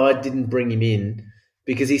why I didn't bring him in,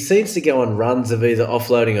 because he seems to go on runs of either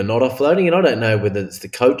offloading or not offloading, and I don't know whether it's the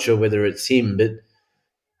coach or whether it's him, but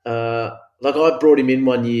like I brought him in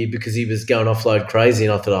one year because he was going offload crazy,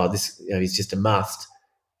 and I thought, he's just a must.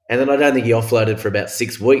 And then I don't think he offloaded for about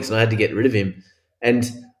 6 weeks, and I had to get rid of him.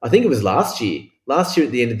 And I think it was last year. Last year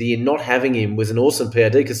at the end of the year, not having him was an awesome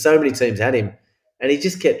PRD because so many teams had him, and he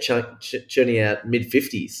just kept churning out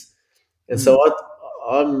mid-50s. And so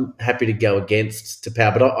I'm happy to go against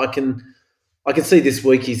Tapau, but I can see this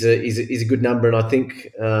week he's a good number, and I think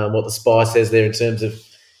what the Spy says there in terms of,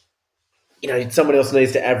 someone else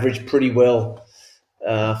needs to average pretty well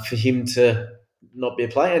for him to not be a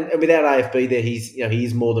player. And without AFB there, he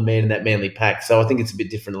is more the man in that Manly pack. So I think it's a bit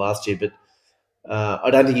different than last year, but I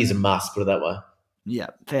don't think he's a must, put it that way. Yeah,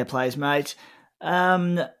 fair plays, mate.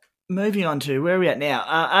 Moving on to, where are we at now?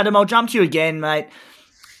 Adam, I'll jump to you again, mate.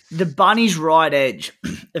 The Bunnies' right edge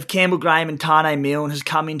of Campbell Graham and Tane Milne has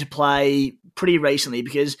come into play pretty recently,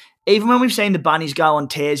 because even when we've seen the Bunnies go on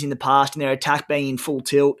tears in the past and their attack being in full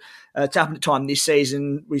tilt, it's happened at times this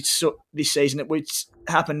season. Which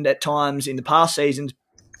happened at times in the past seasons.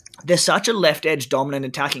 They're such a left edge dominant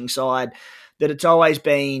attacking side that it's always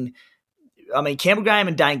been. I mean, Campbell Graham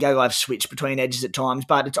and Dane Gagai have switched between edges at times,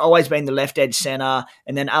 but it's always been the left edge centre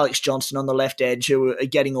and then Alex Johnston on the left edge, who are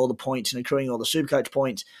getting all the points and accruing all the Supercoach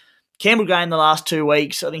points. Campbell Graham the last 2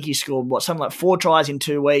 weeks, I think he scored, something like 4 tries in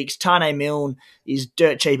 2 weeks. Tane Milne is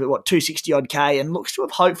dirt cheap at, 260-odd K, and looks to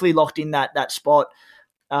have hopefully locked in that spot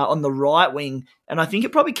on the right wing. And I think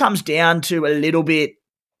it probably comes down to a little bit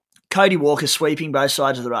Cody Walker sweeping both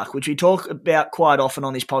sides of the ruck, which we talk about quite often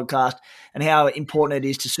on this podcast, and how important it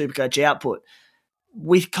is to Supercoach output.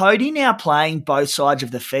 With Cody now playing both sides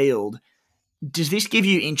of the field, does this give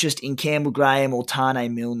you interest in Campbell Graham or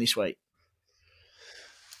Tane Milne this week?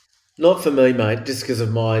 Not for me, mate. Just because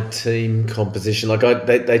of my team composition,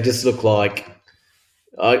 they just look like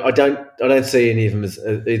I don't see any of them as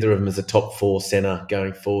either of them as a top four centre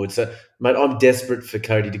going forward. So, mate, I'm desperate for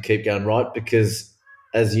Cody to keep going right because,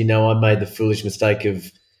 as you know, I made the foolish mistake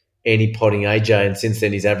of potting AJ, and since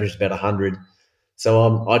then he's averaged about 100.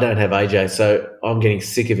 So I don't have AJ, so I'm getting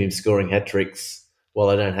sick of him scoring hat tricks while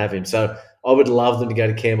I don't have him. So I would love them to go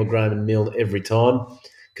to Campbell Graham and Milne every time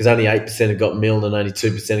because only 8% have got Milne and only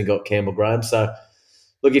 2% have got Campbell Graham. So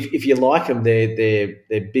look, if you like them, they're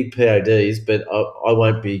big PODs, but I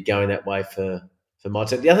won't be going that way for my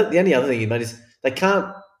team. The only other thing, mate, is they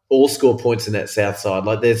can't all score points in that south side.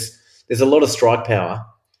 Like there's a lot of strike power,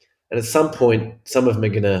 and at some point, some of them are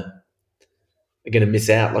gonna miss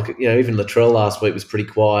out. Like even Latrell last week was pretty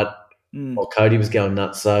quiet while Cody was going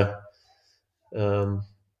nuts. So I'd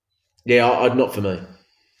not for me.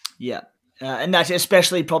 Yeah. And that's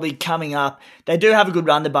especially probably coming up. They do have a good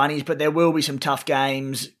run, the Bunnies, but there will be some tough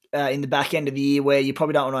games in the back end of the year where you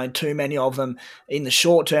probably don't want to own too many of them. In the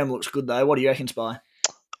short term, looks good though. What do you reckon, Spy?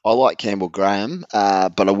 I like Campbell Graham,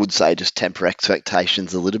 but I would say just temper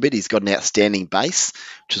expectations a little bit. He's got an outstanding base,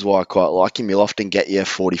 which is why I quite like him. He'll often get you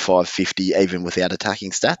 45, 50, even without attacking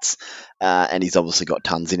stats. And he's obviously got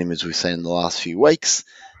tons in him, as we've seen in the last few weeks.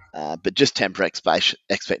 But just temper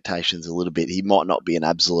expectations a little bit. He might not be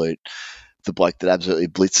the bloke that absolutely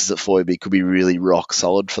blitzes it for you, but he could be really rock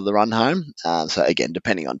solid for the run home. So again,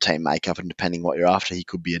 depending on team makeup and depending what you're after, he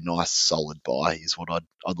could be a nice solid buy is what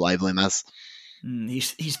I'd label him as.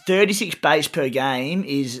 His 36 base per game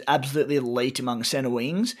is absolutely elite among centre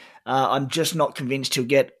wings. I'm just not convinced he'll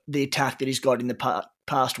get the attack that he's got in the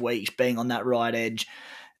past weeks, being on that right edge.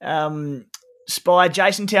 Spy,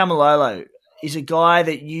 Jason Taumalolo is a guy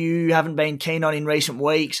that you haven't been keen on in recent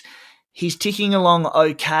weeks. He's ticking along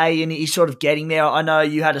okay, and he's sort of getting there. I know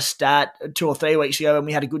you had a stat 2 or 3 weeks ago, and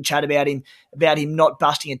we had a good chat about him not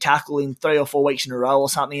busting a tackle in 3 or 4 weeks in a row or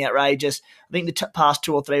something outrageous. I think the past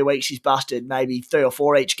 2 or 3 weeks he's busted maybe 3 or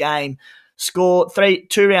 4 each game. Scored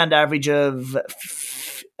 2-round average of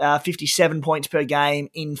 57 points per game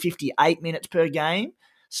in 58 minutes per game.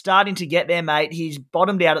 Starting to get there, mate. He's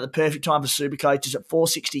bottomed out at the perfect time for Supercoaches at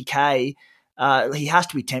 460k. He has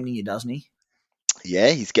to be tempting you, doesn't he? Yeah,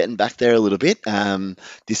 he's getting back there a little bit.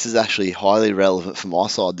 This is actually highly relevant for my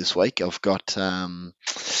side this week. I've got Tohu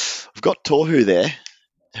there,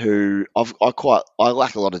 who I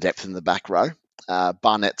lack a lot of depth in the back row.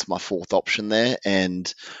 Barnett's my fourth option there,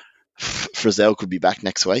 and Frizzell could be back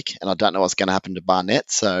next week, and I don't know what's going to happen to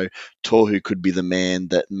Barnett. So Tohu could be the man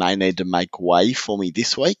that may need to make way for me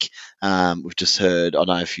this week. We've just heard, I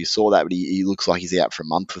don't know if you saw that, but he looks like he's out for a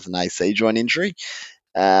month with an AC joint injury.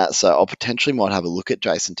 So I potentially might have a look at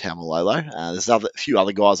Jason Taumalolo. There's a few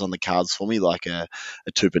other guys on the cards for me, like a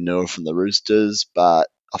Tupanua from the Roosters, but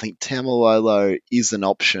I think Taumalolo is an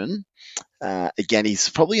option. Again, he's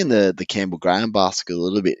probably in the Campbell Graham basket a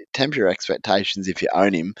little bit. Temper your expectations if you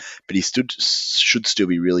own him, but he should still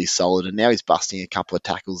be really solid. And now he's busting a couple of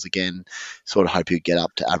tackles again. Sort of hope he'll get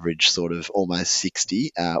up to average sort of almost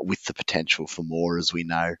 60 with the potential for more, as we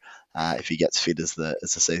know, if he gets fit as the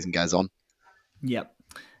season goes on. Yep.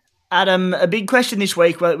 Adam, a big question this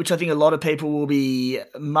week, which I think a lot of people will be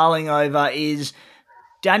mulling over, is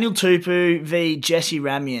Daniel Tupu v. Jesse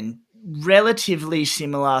Ramien. Relatively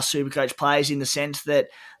similar Supercoach players in the sense that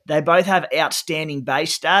they both have outstanding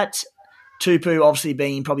base stats. Tupu obviously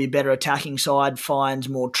being probably a better attacking side, finds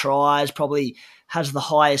more tries, probably has the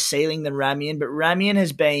higher ceiling than Ramien, but Ramien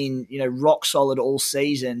has been, rock solid all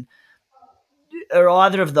season. Are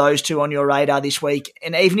either of those two on your radar this week?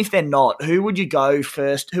 And even if they're not, who would you go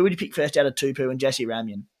first? Who would you pick first out of Tupu and Jesse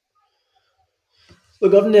Ramien?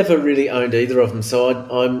 Look, I've never really owned either of them, so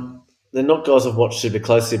they're not guys I've watched super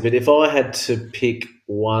closely. But if I had to pick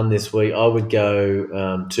one this week, I would go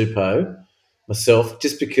Tupou myself,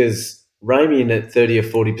 just because Ramien at 30 or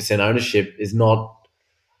 40% ownership is not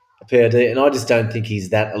a POD, and I just don't think he's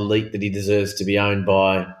that elite that he deserves to be owned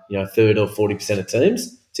by 30 or 40% of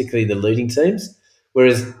teams, particularly the leading teams.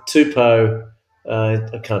 Whereas Tupou,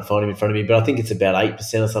 I can't find him in front of me, but I think it's about 8%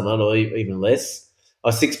 or something, or even less.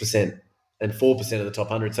 6% and 4% of the top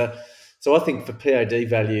 100. So I think for POD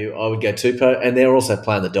value, I would go Tupou, and they're also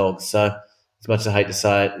playing the Dogs. So as much as I hate to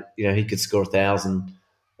say it, he could score 1,000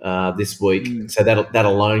 this week. So that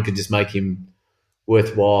alone could just make him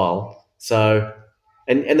worthwhile. So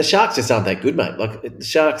and the Sharks just aren't that good, mate. Like the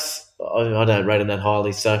Sharks, I don't rate them that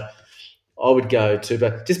highly. So I would go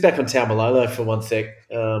Tupou. Just back on Taumalolo for 1 sec.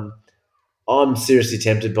 I'm seriously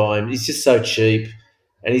tempted by him. He's just so cheap,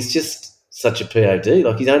 and he's just such a POD.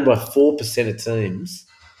 Like he's owned by 4% of teams.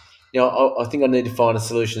 I think I need to find a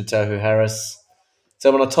solution to Tohu Harris.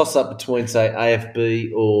 So when I toss up between, say,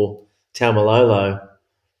 AFB or Taumalolo,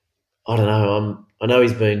 I don't know. I know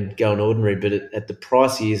he's been going ordinary, but at the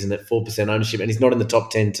price he is and at 4% ownership, and he's not in the top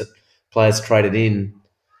 10 players traded in,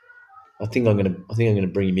 I think I'm gonna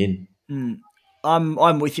bring him in.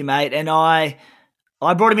 I'm with you, mate, and I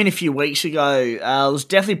brought him in a few weeks ago. It was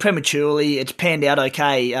definitely prematurely. It's panned out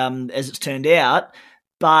okay, as it's turned out.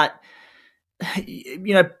 But,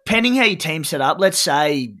 pending how your team's set up, let's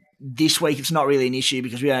say this week it's not really an issue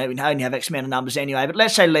because we only have X amount of numbers anyway. But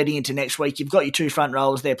let's say leading into next week, you've got your 2 front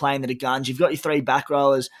rowers there playing that are guns. You've got your 3 back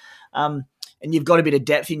rowers, and you've got a bit of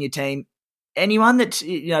depth in your team. Anyone that's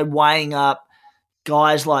weighing up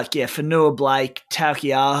guys like Fanua Blake,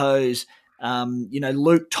 Taukei'ahos,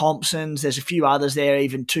 Luke Thompson's. There's a few others there,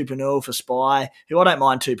 even Tupanua for Spy, who I don't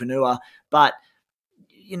mind Tupanua, but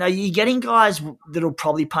you're getting guys that'll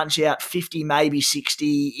probably punch out 50, maybe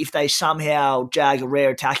 60 if they somehow jag a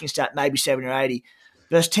rare attacking stat, maybe 70 or 80.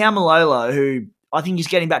 Versus Taumalolo, who I think is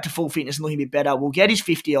getting back to full fitness and looking a bit better, will get his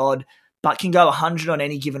 50 odd, but can go 100 on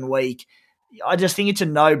any given week. I just think it's a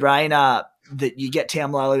no-brainer that you get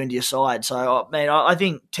Taumalolo into your side. So, I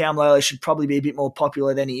think Taumalolo should probably be a bit more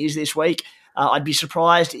popular than he is this week. I'd be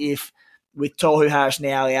surprised if, with Tohu Harris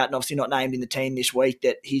now out and obviously not named in the team this week,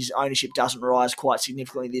 that his ownership doesn't rise quite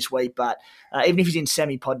significantly this week. But even if he's in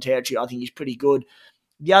semi-pod territory, I think he's pretty good.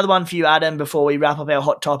 The other one for you, Adam, before we wrap up our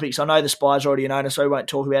hot topics, I know the Spy's already an owner, so we won't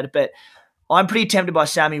talk about it, but I'm pretty tempted by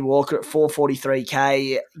Sammy Walker at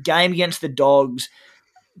 443k. Game against the Dogs,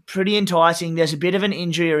 pretty enticing. There's a bit of an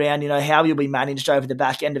injury around, how he'll be managed over the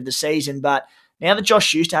back end of the season. But now that Josh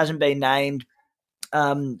Schuster hasn't been named,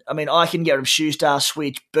 I can get rid of Schuster,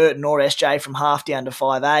 switch Burton or SJ from half down to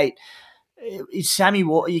 5'8".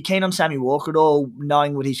 Are you keen on Sammy Walker at all,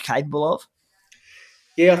 knowing what he's capable of?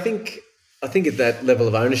 Yeah, I think at that level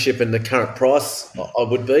of ownership and the current price, I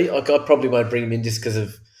would be. I probably won't bring him in just because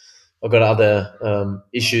I've got other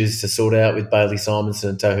issues to sort out with Bailey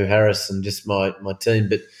Simonson and Tohu Harris and just my team.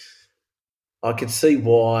 But I could see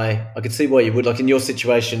why you would. Like in your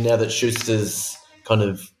situation now that Schuster's kind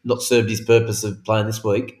of not served his purpose of playing this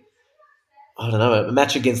week, I don't know, a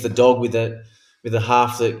match against the Dog with a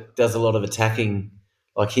half that does a lot of attacking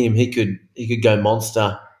like him, he could go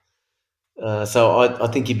monster. So I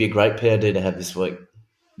think he'd be a great PRD to have this week.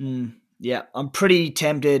 Yeah, I'm pretty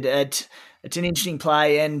tempted. It's an interesting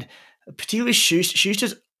play, and particularly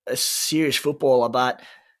Schuster's a serious footballer, but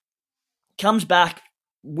comes back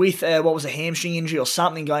with a hamstring injury or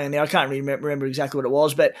something going on there. I can't really remember exactly what it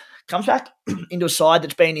was, but comes back into a side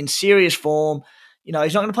that's been in serious form. He's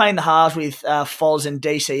not going to play in the halves with Foz and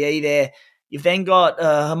DCE there. You've then got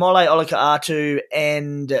Hamole Olaka'atu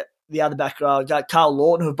and the other back row, got Carl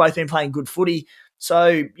Lawton, who have both been playing good footy.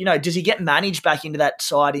 So, does he get managed back into that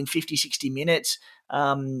side in 50, 60 minutes?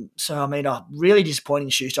 Really disappointing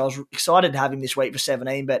Schuster. I was excited to have him this week for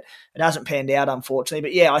 17, but it hasn't panned out, unfortunately.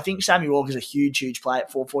 But yeah, I think Sammy Walker's a huge, huge play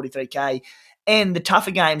at 443k. And the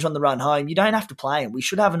tougher games on the run home, you don't have to play him. We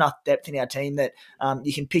should have enough depth in our team that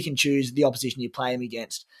you can pick and choose the opposition you play him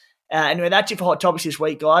against. Anyway, that's it for Hot Topics this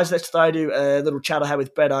week, guys. Let's throw to a little chat I had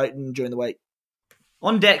with Brett Oaten during the week.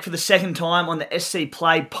 On deck for the second time on the SC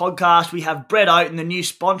Play podcast, we have Brett Oaten, the new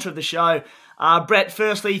sponsor of the show. Brett,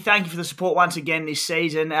 firstly, thank you for the support once again this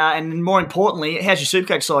season. And more importantly, how's your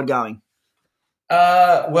Supercoach side going?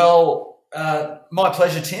 My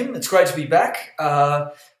pleasure, Tim. It's great to be back.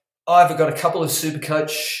 I've got a couple of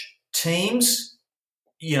Supercoach teams,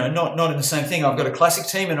 not in the same thing. I've got a classic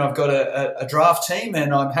team and I've got a draft team,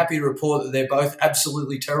 and I'm happy to report that they're both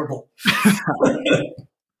absolutely terrible.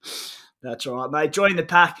 That's all right, mate. Join the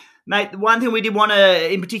pack. Mate, the one thing we did want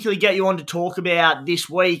to in particular get you on to talk about this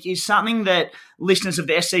week is something that listeners of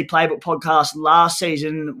the SC Playbook podcast last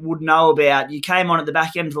season would know about. You came on at the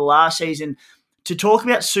back end of the last season to talk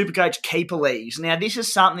about Supercoach Keeper Leagues. Now, this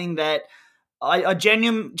is something that I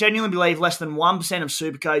genuinely believe less than 1% of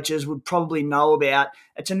Supercoaches would probably know about.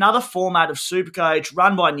 It's another format of Supercoach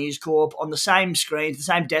run by News Corp on the same screens, the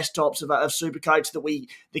same desktops of Supercoach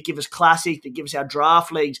that give us Classic, that give us our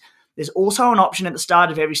draft leagues. There's also an option at the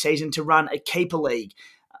start of every season to run a keeper league.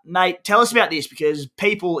 Mate, tell us about this, because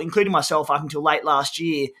people, including myself up until late last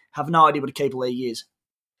year, have no idea what a keeper league is.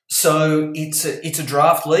 So it's a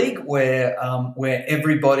draft league where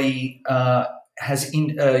everybody has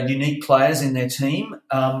unique players in their team,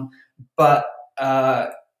 but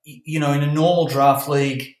in a normal draft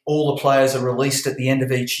league, all the players are released at the end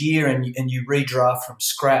of each year, and you redraft from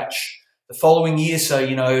scratch the following year. So,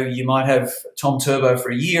 you might have Tom Turbo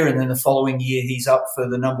for a year, and then the following year he's up for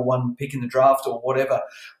the number one pick in the draft or whatever.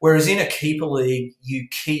 Whereas in a keeper league, you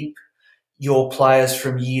keep your players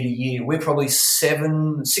from year to year. We're probably 6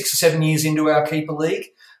 or 7 years into our keeper league.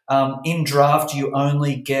 In draft, you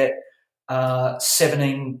only get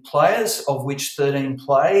 17 players, of which 13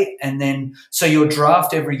 play. And then, so your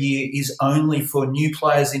draft every year is only for new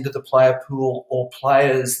players into the player pool or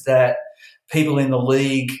players that people in the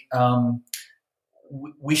league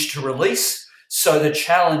wish to release. So the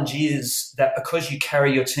challenge is that because you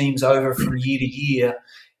carry your teams over from year to year,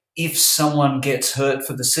 if someone gets hurt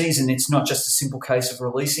for the season, it's not just a simple case of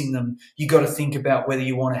releasing them. You got to think about whether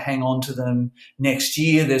you want to hang on to them next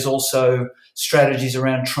year. There's also strategies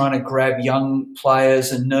around trying to grab young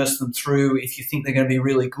players and nurse them through if you think they're going to be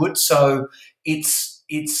really good. So it's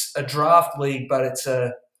a draft league, but it's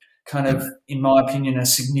a kind of, in my opinion, a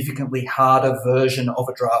significantly harder version of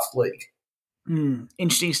a draft league.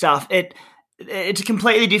 Interesting stuff. It's a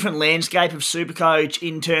completely different landscape of Supercoach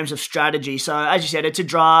in terms of strategy. So, as you said, it's a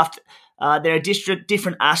draft. There are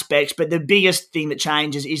different aspects, but the biggest thing that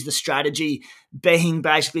changes is the strategy being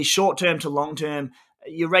basically short-term to long-term.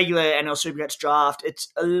 Your regular NL Supercoach draft,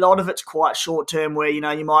 a lot of it's quite short-term where, you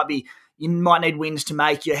might need wins to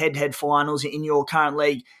make your head-to-head finals in your current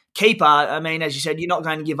league. Keeper, I mean, as you said, you're not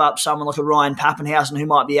going to give up someone like a Ryan Pappenhausen who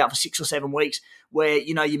might be out for 6 or 7 weeks where,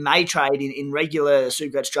 you may trade in regular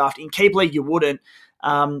Supercoach draft. In Keeper League, you wouldn't.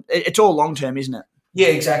 It's all long-term, isn't it? Yeah,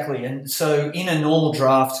 exactly. And so in a normal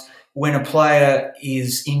draft, when a player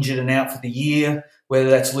is injured and out for the year, whether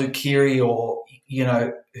that's Luke Keary or,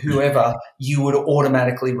 whoever, you would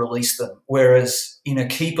automatically release them. Whereas in a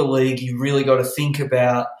Keeper League, you really got to think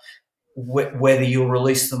about whether you'll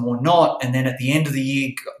release them or not. And then at the end of the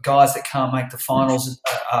year, guys that can't make the finals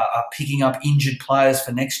are picking up injured players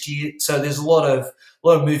for next year. So there's a lot of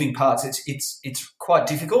moving parts. It's quite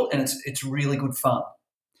difficult, and it's really good fun.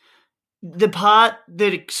 The part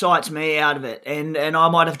that excites me out of it, and I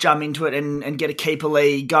might have jumped into it and get a Keeper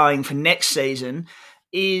League going for next season,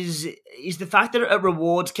 is the fact that it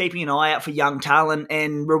rewards keeping an eye out for young talent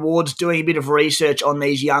and rewards doing a bit of research on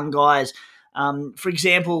these young guys. For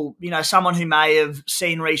example, someone who may have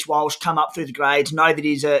seen Reece Walsh come up through the grades, know that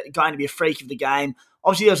he's going to be a freak of the game.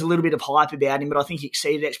 Obviously, there was a little bit of hype about him, but I think he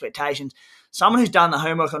exceeded expectations. Someone who's done the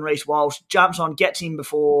homework on Reece Walsh jumps on, gets him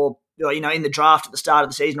before, in the draft at the start of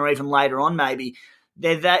the season or even later on maybe.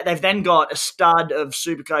 They've then got a stud of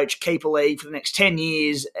Supercoach Keeper League for the next 10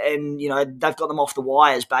 years and, they've got them off the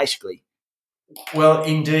wires basically. Well,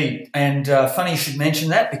 indeed. And funny you should mention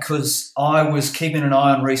that because I was keeping an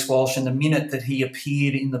eye on Reece Walsh, and the minute that he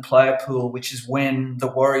appeared in the player pool, which is when the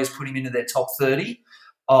Warriors put him into their top 30,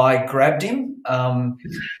 I grabbed him.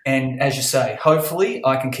 And as you say, hopefully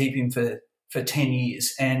I can keep him for 10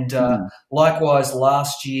 years. And likewise,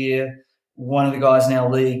 last year, one of the guys in our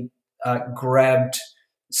league grabbed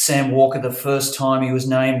Sam Walker the first time he was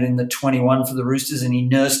named in the 21 for the Roosters, and he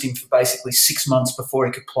nursed him for basically 6 months before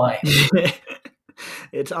he could play.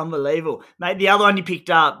 It's unbelievable. Mate, the other one you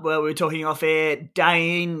picked up, we were talking off air,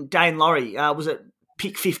 Dane Laurie. Was it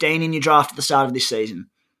pick 15 in your draft at the start of this season?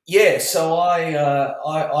 Yeah, so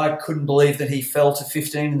I couldn't believe that he fell to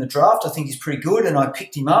 15 in the draft. I think he's pretty good, and I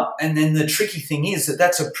picked him up. And then the tricky thing is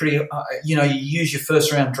that's a pretty, you use your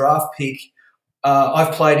first-round draft pick.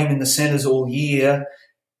 I've played him in the centres all year.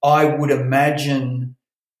 I would imagine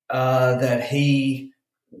that he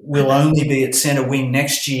will only be at centre wing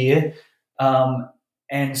next year.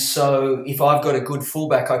 And so if I've got a good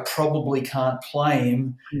fullback, I probably can't play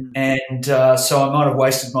him. And so I might have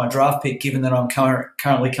wasted my draft pick given that I'm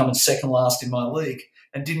currently coming second last in my league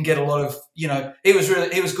and didn't get a lot of, he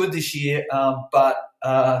was good this year, but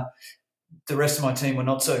the rest of my team were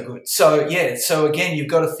not so good. So, so again, you've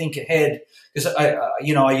got to think ahead because,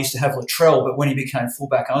 I used to have Latrell, but when he became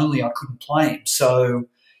fullback only, I couldn't play him. So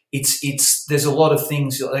there's a lot of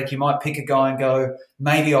things like you might pick a guy and go,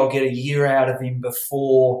 maybe I'll get a year out of him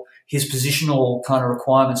before his positional kind of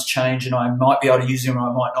requirements change and I might be able to use him or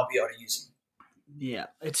I might not be able to use him. Yeah,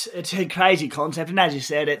 it's a crazy concept. And as you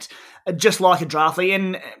said, it's just like a draft league.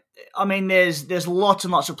 And I mean, there's lots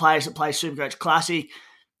and lots of players that play Supercoach Classic.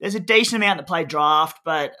 There's a decent amount that play draft,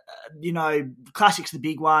 but, Classic's the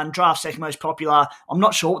big one. Draft's second most popular. I'm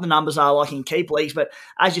not sure what the numbers are like in keep leagues, but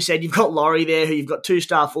as you said, you've got Laurie there who you've got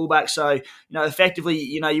 2-star fullbacks. So, effectively,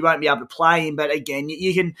 you won't be able to play him. But again,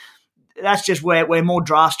 you can. That's just where more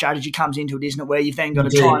draft strategy comes into it, isn't it? Where you've then got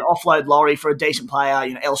to try and offload Laurie for a decent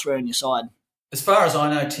player, elsewhere in your side. As far as I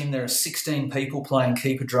know, Tim, there are 16 people playing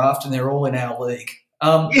keeper draft and they're all in our league.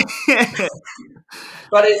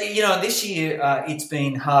 But, this year it's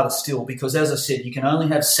been harder still because, as I said, you can only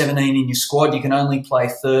have 17 in your squad. You can only play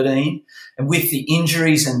 13. And with the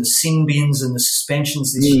injuries and the sin bins and the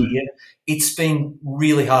suspensions this year, it's been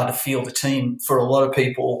really hard to field a team for a lot of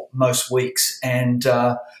people most weeks, and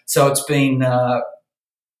so it's been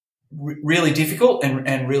really difficult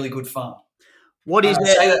and really good fun. What is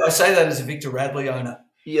I say that as a Victor Radley owner.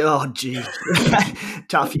 Oh, geez.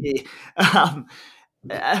 Tough year.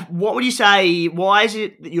 What would you say, why is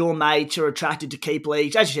it that your mates are attracted to keep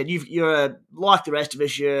leagues? As you said, you're like the rest of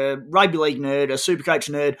us, you're a rugby league nerd, a Supercoach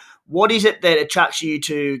nerd. What is it that attracts you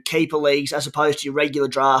to keeper leagues as opposed to your regular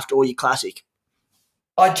draft or your classic?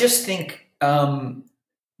 I just think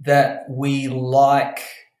that we like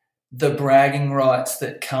the bragging rights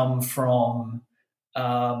that come from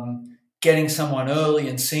getting someone early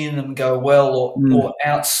and seeing them go well or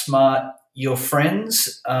outsmart your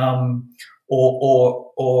friends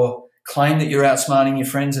or claim that you're outsmarting your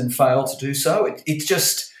friends and fail to do so. It's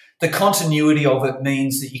just the continuity of it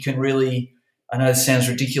means that you can really, I know this sounds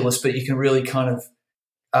ridiculous, but you can really kind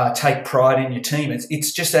of take pride in your team.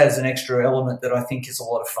 It's just adds an extra element that I think is a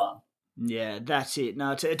lot of fun. Yeah, that's it.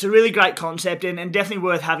 No, it's a really great concept and definitely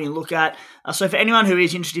worth having a look at. So for anyone who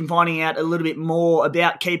is interested in finding out a little bit more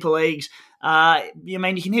about keeper leagues, you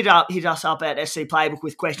can hit us up at SC Playbook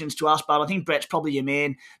with questions to us, but I think Brett's probably your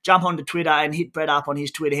man. Jump onto Twitter and hit Brett up on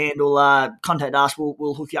his Twitter handle. Contact us.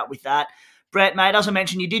 We'll hook you up with that. Brett, mate, as I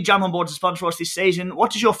mentioned, you did jump on board as a sponsor for us this season.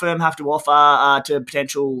 What does your firm have to offer to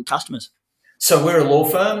potential customers? So we're a law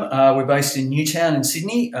firm. We're based in Newtown in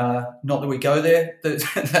Sydney. Not that we go there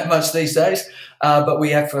that much these days, but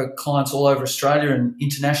we have for clients all over Australia and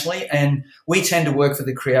internationally. And we tend to work for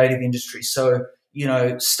the creative industry. So,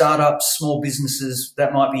 startups, small businesses,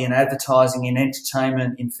 that might be in advertising, in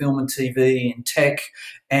entertainment, in film and TV, in tech.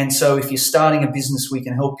 And so if you're starting a business, we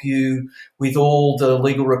can help you with all the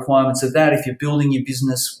legal requirements of that. If you're building your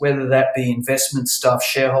business, whether that be investment stuff,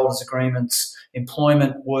 shareholders agreements,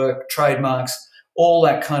 employment work, trademarks, all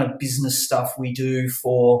that kind of business stuff we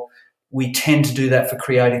tend to do that for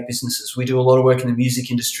creative businesses. We do a lot of work in the music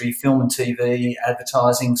industry, film and TV,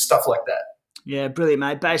 advertising, stuff like that. Yeah, brilliant,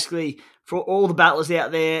 mate. Basically, for all the battlers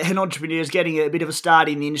out there and entrepreneurs getting a bit of a start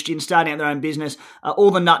in the industry and starting out their own business,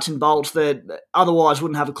 all the nuts and bolts that otherwise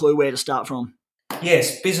wouldn't have a clue where to start from.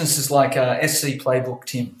 Yes, businesses like SC Playbook,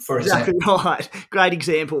 Tim, for example. Exactly right. Great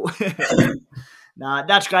example. No,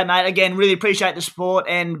 that's great, mate. Again, really appreciate the support.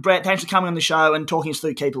 And Brett, thanks for coming on the show and talking us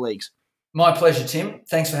through keeper leagues. My pleasure, Tim.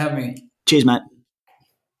 Thanks for having me. Cheers, mate.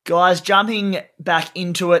 Guys, jumping back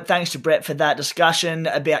into it, thanks to Brett for that discussion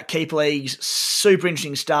about keeper leagues. Super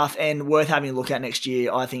interesting stuff and worth having a look at next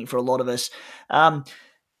year, I think, for a lot of us.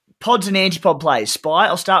 Pods and anti-pod plays. Spy,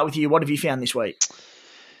 I'll start with you. What have you found this week?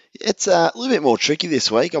 It's a little bit more tricky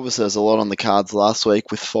this week. Obviously, there's a lot on the cards last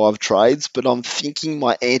week with 5 trades, but I'm thinking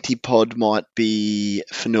my antipod might be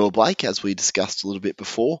Fanua Blake, as we discussed a little bit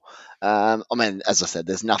before. As I said,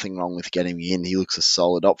 there's nothing wrong with getting him in. He looks a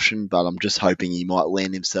solid option, but I'm just hoping he might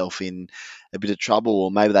land himself in a bit of trouble,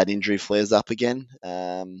 or maybe that injury flares up again.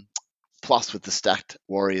 Plus, with the stacked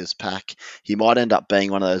Warriors pack, he might end up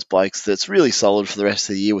being one of those blokes that's really solid for the rest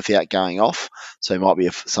of the year without going off. So he might be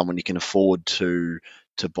someone you can afford to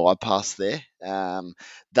bypass there.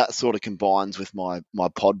 That sort of combines with my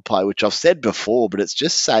pod play, which I've said before, but it's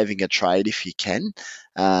just saving a trade if you can.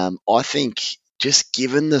 I think just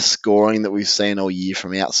given the scoring that we've seen all year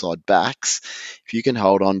from outside backs, if you can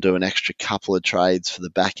hold on to an extra couple of trades for the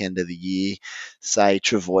back end of the year, say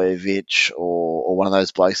Travojevic or one of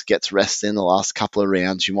those blokes gets rested in the last couple of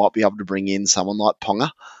rounds, you might be able to bring in someone like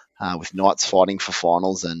Ponga with Knights fighting for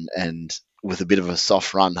finals and with a bit of a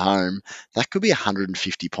soft run home, that could be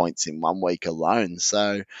 150 points in 1 week alone.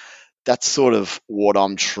 So that's sort of what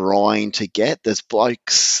I'm trying to get. There's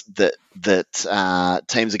blokes that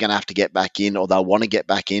teams are going to have to get back in, or they'll want to get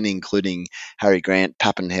back in, including Harry Grant,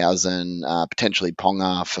 Pappenhausen, potentially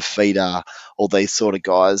Ponga, Fafita, all these sort of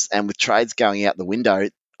guys. And with trades going out the window,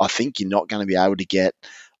 I think you're not going to be able to get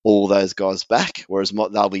all those guys back, whereas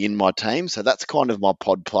they'll be in my team. So that's kind of my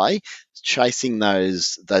pod play, chasing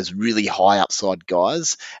those really high upside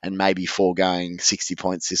guys and maybe foregoing 60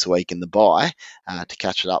 points this week in the bye to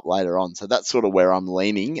catch it up later on. So that's sort of where I'm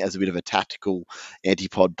leaning as a bit of a tactical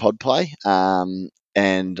anti-pod play. You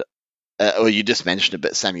just mentioned it,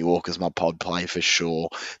 but Sammy Walker's my pod play for sure.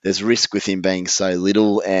 There's risk with him being so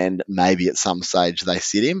little, and maybe at some stage they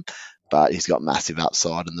sit him, but he's got massive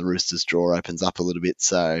upside, and the Roosters draw opens up a little bit.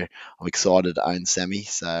 So I'm excited to own Sammy.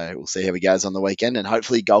 So we'll see how he goes on the weekend, and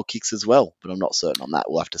hopefully goal kicks as well, but I'm not certain on that.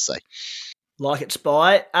 We'll have to see. Like it,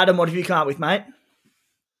 Spy. Adam, what have you come up with, mate?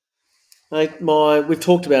 Mate, we've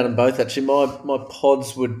talked about them both actually. My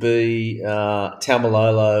pods would be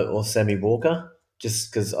Taumalolo or Sammy Walker,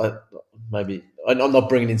 just because I'm not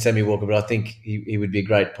bringing in Sammy Walker, but I think he would be a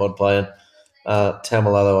great pod player.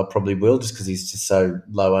 Tamalolo I probably will, just because he's just so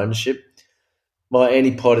low ownership. My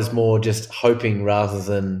anti-pod is more just hoping rather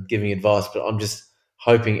than giving advice, but I'm just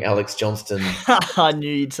hoping Alex Johnston. I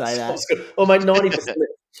knew you'd say that. Well, mate, 90%.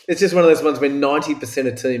 It's just one of those ones where 90%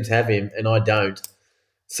 of teams have him and I don't.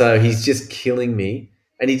 So he's just killing me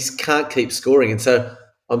and he just can't keep scoring. And so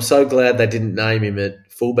I'm so glad they didn't name him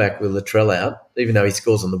at fullback with Latrell out, even though he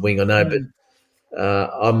scores on the wing, I know. But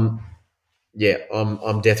I'm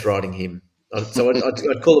death riding him. So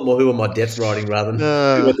I'd call it more who am I death riding rather than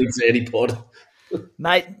who I think's anti-pod.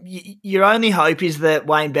 Mate, your only hope is that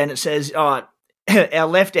Wayne Bennett says, all right, our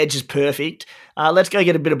left edge is perfect. Let's go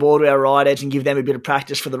get a bit of ball to our right edge and give them a bit of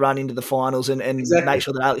practice for the run into the finals and Exactly. Make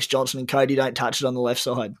sure that Alex Johnson and Cody don't touch it on the left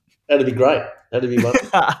side. That'd be great. That'd be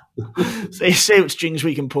wonderful. See what strings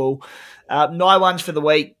we can pull. My ones for the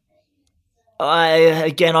week.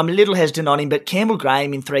 I'm a little hesitant on him, but Campbell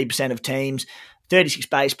Graham in 3% of teams, 36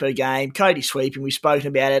 base per game. Cody sweeping, we've spoken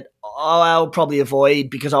about it. I'll probably avoid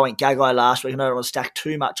because I went Gagai last week and I don't want to stack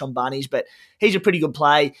too much on bunnies, but he's a pretty good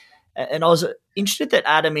play. And I was interested that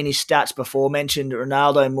Adam in his stats before mentioned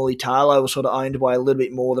Ronaldo and Mulitalo were sort of owned by a little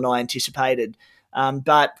bit more than I anticipated.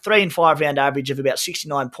 But 3 and 5 round average of about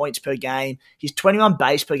 69 points per game. His 21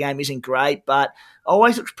 base per game isn't great, but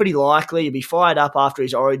always looks pretty likely. He'll be fired up after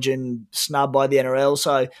his origin snub by the NRL.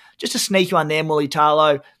 So just a sneaky one there,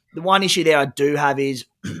 Mulitalo. The one issue there I do have is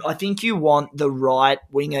I think you want the right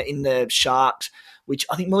winger in the Sharks, which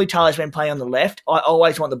I think Mulitalo's been playing on the left. I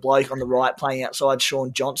always want the bloke on the right playing outside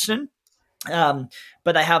Sean Johnson. But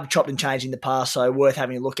they have chopped and changed in the past, so worth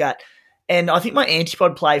having a look at. And I think my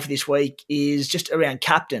antipod play for this week is just around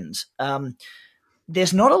captains.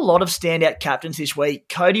 There's not a lot of standout captains this week.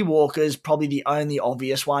 Cody Walker's probably the only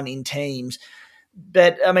obvious one in teams.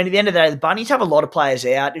 But, I mean, at the end of the day, the Bunnies have a lot of players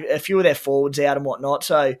out, a few of their forwards out and whatnot.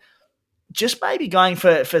 So just maybe going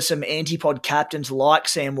for some antipod captains like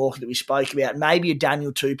Sam Walker that we spoke about, maybe a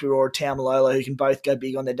Daniel Tupou or a Tamalolo who can both go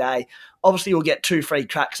big on the day. Obviously, we'll get 2 free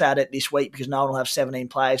cracks at it this week because no one will have 17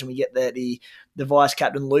 players and we get the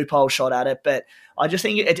vice-captain loophole shot at it. But I just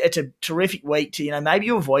think it's a terrific week to, maybe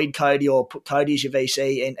you avoid Cody or put Cody as your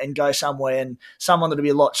VC and go somewhere and someone that'll be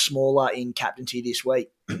a lot smaller in captaincy this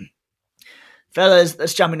week. Fellas,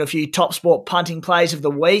 let's jump into a few top sport punting plays of the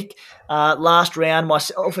week. Last round,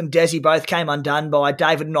 myself and Desi both came undone by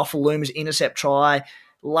David Nofaluma's intercept try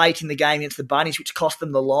late in the game against the Bunnies, which cost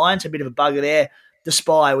them the line. So a bit of a bugger there. The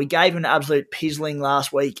Spy, we gave him an absolute pizzling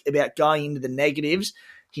last week about going into the negatives.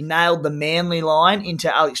 He nailed the Manly line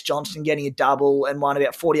into Alex Johnston getting a double and won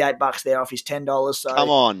about $48 there off his $10. So Come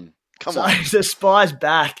on. The Spy's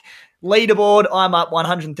back. Leaderboard, I'm up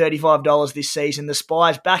 $135 this season. The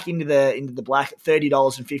Spy's back into the black at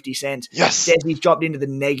 $30.50. Yes. Desi's dropped into the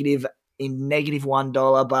negative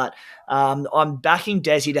 $1, but I'm backing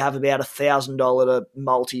Desi to have about $1,000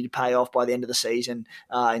 multi to pay off by the end of the season,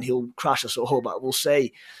 and he'll crush us all, but we'll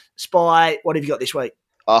see. Spy, what have you got this week?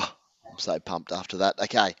 Oh, I'm so pumped after that.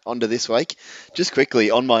 Okay, on to this week. Just quickly,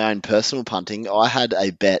 on my own personal punting, I had a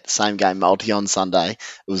bet, same game multi on Sunday. It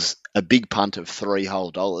was a big punt of $3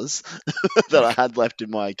 whole that I had left in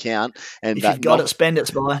my account. And if you've got it, spend it,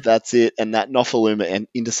 Spy. That's it. And that Nofaluma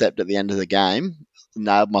intercept at the end of the game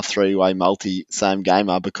nailed my 3-way multi same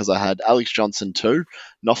gamer because I had Alex Johnson 2,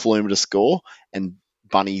 Nofaluma to score, and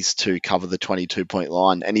Bunnies to cover the 22-point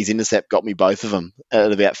line, and his intercept got me both of them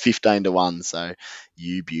at about 15-1. So,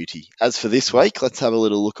 you beauty. As for this week, let's have a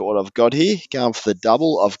little look at what I've got here. Going for the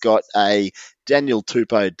double, I've got a Daniel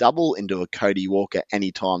Tupou double into a Cody Walker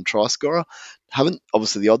anytime try scorer.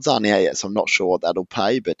 Obviously the odds aren't out yet, so I'm not sure what that'll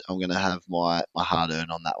pay, but I'm going to have my hard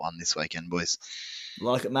earn on that one this weekend, boys.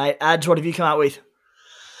 Like it, mate. Ads, what have you come up with?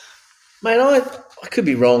 Mate, I could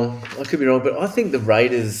be wrong. But I think the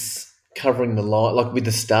Raiders covering the line, like with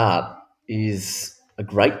the start, is a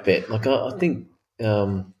great bet. Like I think,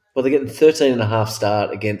 they're getting 13.5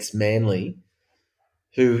 start against Manly,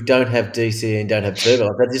 who don't have DC and don't have Turbo.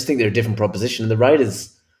 Like, I just think they're a different proposition. And the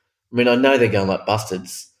Raiders, I mean, I know they're going like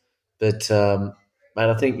bastards, but mate,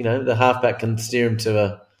 I think the halfback can steer them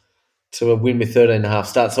to a win with 13.5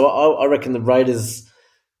 start. So I reckon the Raiders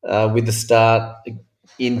with the start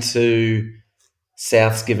into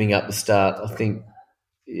Souths giving up the start. I think.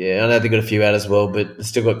 Yeah, I know they've got a few out as well, but they've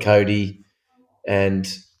still got Cody, and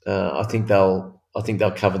I think they'll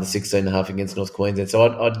cover the 16.5 against North Queensland.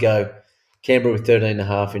 So I'd go Canberra with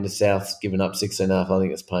 13.5 into Souths, giving up 16.5. I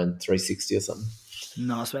think it's paying $3.60 or something.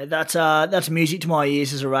 Nice, mate. That's music to my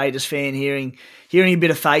ears as a Raiders fan, hearing a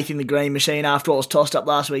bit of faith in the green machine after what was tossed up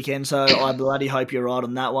last weekend. So I bloody hope you're right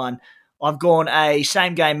on that one. I've gone a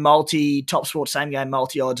same-game multi, Top Sport same-game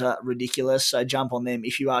multi odds are ridiculous, so jump on them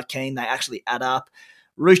if you are keen. They actually add up.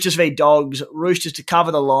 Roosters v Dogs, Roosters to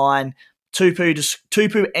cover the line,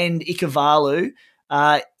 Tupu and Ikavalu.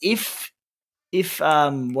 If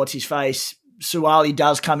what's his face, Suwali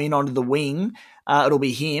does come in onto the wing, it'll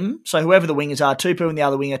be him. So whoever the wingers are, Tupu and the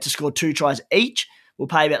other winger to score 2 tries each, will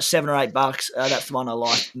pay about $7 or $8. That's the one I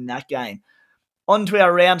like in that game. On to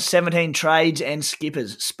our round 17 trades and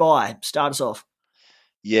skippers. Spy, start us off.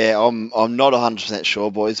 Yeah, I'm not 100%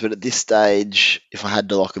 sure, boys, but at this stage, if I had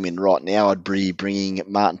to lock them in right now, I'd be bringing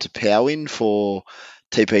Martin Tapau in for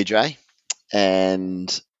TPJ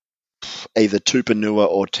and either Tupanua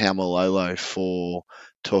or Taumalolo for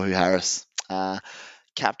Tohu Harris.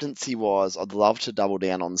 Captaincy-wise, I'd love to double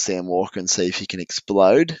down on Sam Walker and see if he can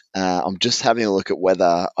explode. I'm just having a look at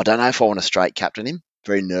whether... I don't know if I want to straight captain him.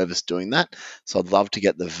 Very nervous doing that. So I'd love to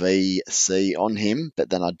get the VC on him, but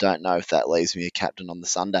then I don't know if that leaves me a captain on the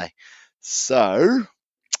Sunday. So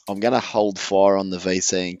I'm going to hold fire on the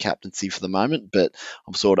VC and captaincy for the moment, but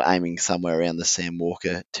I'm sort of aiming somewhere around the Sam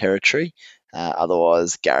Walker territory.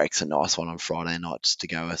 Otherwise, Garrick's a nice one on Friday night just to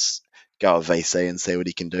go a VC and see what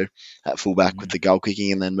he can do at fullback with the goal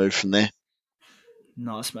kicking and then move from there.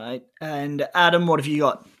 Nice, mate. And Adam, what have you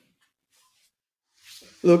got?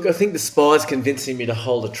 Look, I think the Spy's convincing me to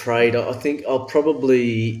hold a trade. I think I'll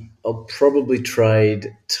probably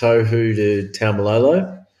trade Tohu to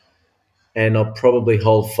Taumalolo, and I'll probably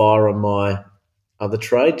hold fire on my other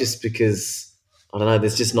trade just because, I don't know,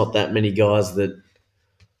 there's just not that many guys that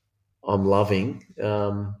I'm loving.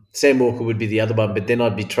 Sam Walker would be the other one, but then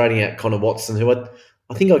I'd be trading out Connor Watson, who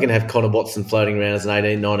I think I can have Connor Watson floating around as an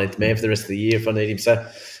 18th, 19th man for the rest of the year if I need him. So,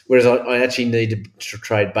 whereas I actually need to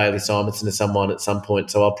trade Bailey Simonson to someone at some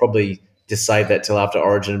point, so I'll probably just save that till after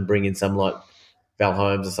Origin and bring in some like Val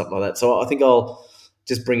Holmes or something like that. So I think I'll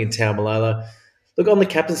just bring in Taumalolo. Look, on the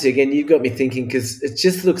captaincy again, you've got me thinking because it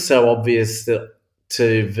just looks so obvious that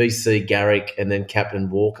to VC Garrick and then Captain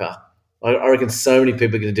Walker. I reckon so many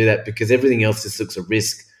people are going to do that because everything else just looks a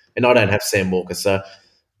risk, and I don't have Sam Walker, so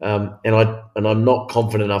and I'm not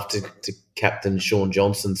confident enough to captain Sean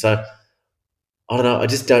Johnson. So I don't know. I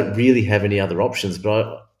just don't really have any other options,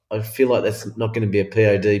 but I feel like that's not going to be a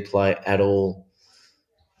POD play at all.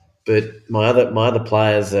 But my other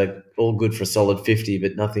players are all good for a solid 50,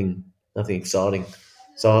 but nothing exciting.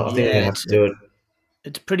 So I think I'm going to have to do it.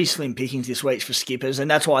 It's pretty slim pickings this week for skippers, and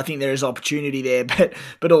that's why I think there is opportunity there,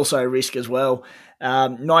 but also risk as well.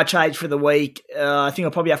 Night trades for the week. I think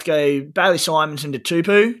I'll probably have to go Bailey Simonson to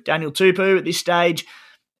Daniel Tupu at this stage.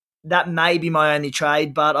 That may be my only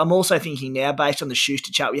trade, but I'm also thinking now, based on the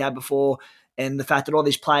Schuster chat we had before and the fact that all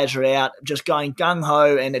these players are out, just going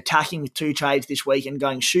gung-ho and attacking with 2 trades this week and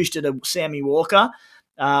going Schuster to Sammy Walker,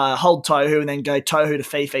 hold Tohu and then go Tohu to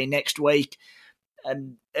Fifi next week.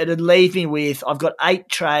 And it'd leave me with, I've got 8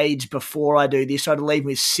 trades before I do this, so it'd leave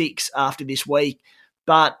me with 6 after this week.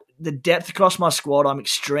 But the depth across my squad, I'm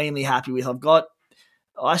extremely happy with.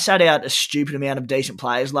 I sat out a stupid amount of decent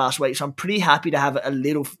players last week, so I'm pretty happy to have a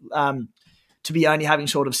little, to be only having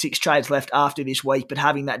sort of 6 trades left after this week, but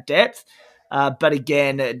having that depth. But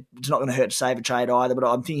again, it's not going to hurt to save a trade either, but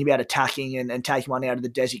I'm thinking about attacking and taking one out of the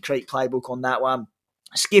Desi Creek playbook on that one.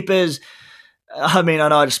 Skippers, I mean, I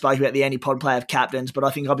know I just spoke about the anti-pod play of captains, but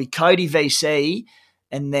I think I'll be Cody VC,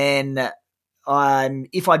 and then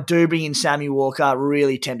if I do bring in Sammy Walker,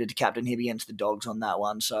 really tempted to captain him against the Dogs on that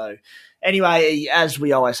one. So anyway, as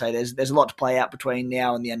we always say, there's a lot to play out between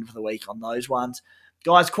now and the end of the week on those ones.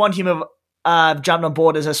 Guys, Quantium have jumped on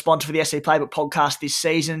board as a sponsor for the SC Playbook podcast this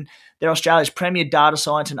season. They're Australia's premier data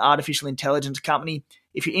science and artificial intelligence company.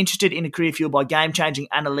 If you're interested in a career fueled by game-changing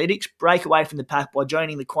analytics, break away from the pack by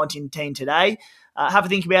joining the Quantium team today. Have a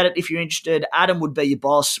think about it if you're interested. Adam would be your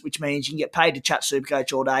boss, which means you can get paid to chat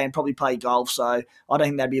Supercoach all day and probably play golf, so I don't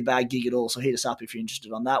think that'd be a bad gig at all, so hit us up if you're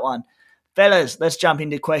interested on that one. Fellas, let's jump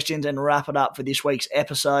into questions and wrap it up for this week's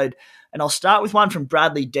episode. And I'll start with one from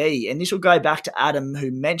Bradley D, and this will go back to Adam,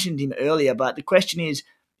 who mentioned him earlier, but the question is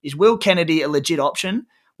Will Kennedy a legit option?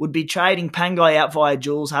 Would be trading Pangai out via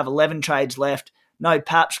Jules, have 11 trades left, no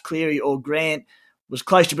Paps, Cleary or Grant. Was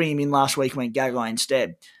close to bringing him in last week and went Gagai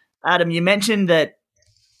instead. Adam, you mentioned that,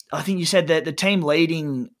 I think you said that the team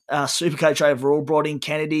leading Supercoach overall brought in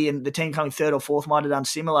Kennedy and the team coming 3rd or 4th might have done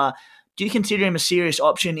similar. Do you consider him a serious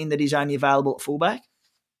option in that he's only available at fullback?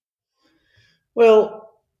 Well,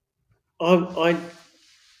 I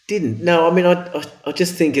didn't. No, I mean, I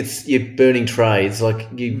just think you're burning trades. Like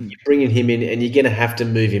you're bringing him in and you're going to have to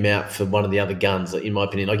move him out for one of the other guns, in my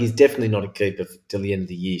opinion. Like he's definitely not a keeper till the end of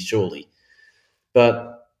the year, surely.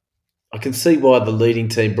 But I can see why the leading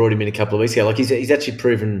team brought him in a couple of weeks ago. Like he's actually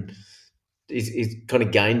proven he's kind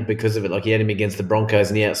of gained because of it. Like he had him against the Broncos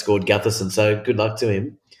and he outscored Gutherson. So good luck to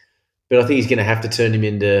him. but I think he's going to have to turn him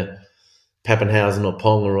into Pappenhausen or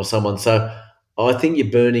Ponga or someone. So I think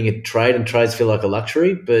you're burning a trade, and trades feel like a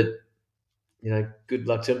luxury, but, good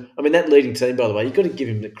luck to him. I mean, that leading team, by the way, you've got to give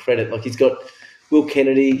him the credit. Like, he's got Will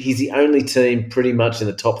Kennedy. He's the only team pretty much in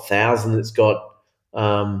the top 1,000 that's got,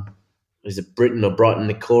 is it Brighton or Brighton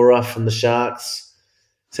Nikora from the Sharks?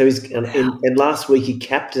 So he's and last week he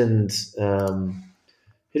captained. Who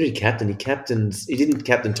did he captain? He didn't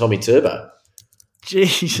captain Tommy Turbo.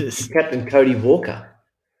 Jesus. He captained Cody Walker.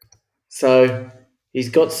 So he's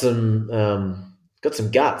got some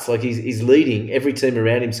guts. Like, he's leading. Every team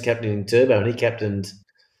around him's captaining Turbo, and he captained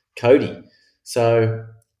Cody. So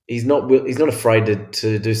he's not afraid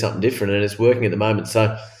to do something different, and it's working at the moment.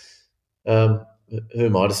 So who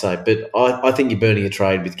am I to say? But I think you're burning a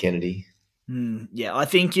trade with Kennedy. Yeah, I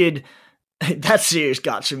think that's serious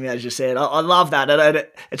guts from you, as you said. I love that.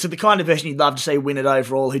 It's the kind of person you'd love to see win it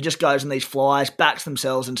overall, who just goes on these flyers, backs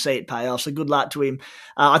themselves and see it pay off. So good luck to him.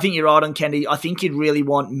 I think you're right on Kennedy. I think you'd really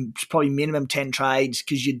want probably minimum 10 trades,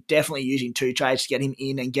 because you're definitely using 2 trades to get him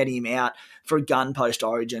in and getting him out for a gun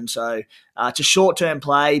post-Origin. So it's a short-term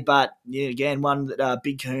play, but again, one that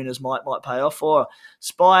big kahunas might pay off for.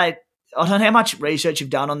 Spy, I don't know how much research you've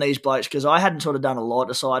done on these blokes, because I hadn't sort of done a lot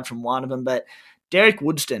aside from one of them, but Derek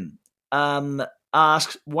Woodston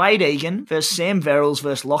asks Wade Egan versus Sam Verrills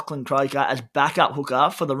versus Lachlan Croker as backup hooker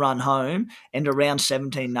for the run home and a round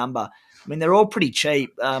 17 number. I mean, they're all pretty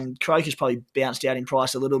cheap. Croker's probably bounced out in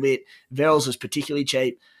price a little bit. Verrills is particularly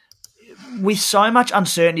cheap. With so much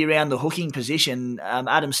uncertainty around the hooking position,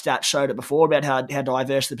 Adam Stats showed it before about how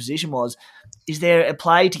diverse the position was. Is there a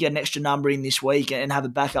play to get an extra number in this week and have a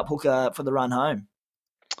backup hooker for the run home?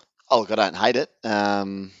 Oh, look, I don't hate it.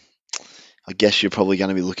 I guess you're probably going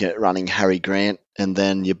to be looking at running Harry Grant and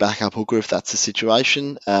then your backup hooker if that's the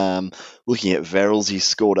situation. Looking at Verrills, he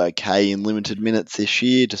scored okay in limited minutes this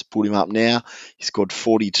year. Just put him up now. He scored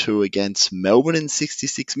 42 against Melbourne in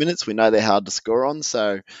 66 minutes. We know they're hard to score on,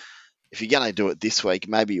 so if you're going to do it this week,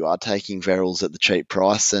 maybe you are taking Verrills at the cheap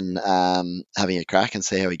price and having a crack and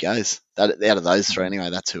see how he goes. Out of those 3 anyway,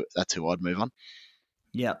 that's who I'd move on.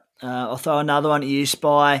 Yeah. I'll throw another one at you,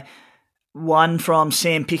 Spy. One from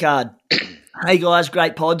Sam Pickard. Hey guys,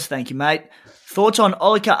 great pods. Thank you, mate. Thoughts on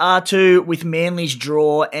Olika R2 with Manly's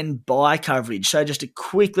draw and bye coverage? So just a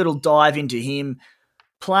quick little dive into him.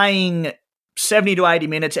 Playing 70 to 80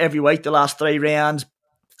 minutes every week the last 3 rounds.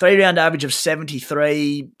 3-round average of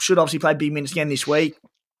 73. Should obviously play big minutes again this week.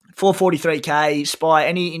 443k. Spy,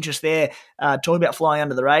 any interest there? Talking about flying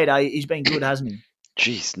under the radar. He's been good, hasn't he?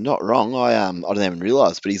 Jeez, not wrong. I didn't even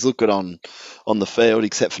realise, but he's looked good on the field,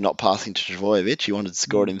 except for not passing to Trbojevic. He wanted to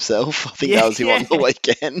score it himself. I think that was him on the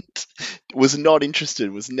weekend. Was not interested.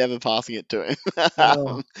 Was never passing it to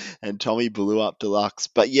him. And Tommy blew up deluxe.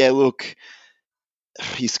 But yeah, look,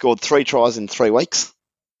 he scored 3 tries in 3 weeks,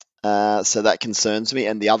 so that concerns me.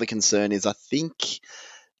 And the other concern is, I think,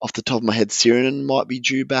 off the top of my head, Sirinen might be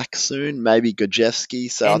due back soon. Maybe Gojewski.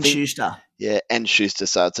 So and Schuster. Yeah, and Schuster.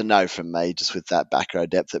 So it's a no from me, just with that back row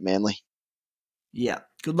depth at Manly. Yeah.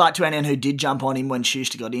 Good luck to anyone who did jump on him when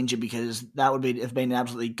Schuster got injured, because that would have been an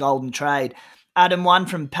absolutely golden trade. Adam, one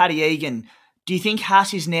from Paddy Egan. Do you think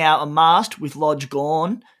Haas is now a must with Lodge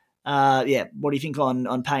gone? What do you think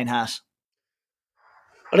on Payne Haas?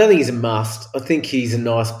 I don't think he's a must. I think he's a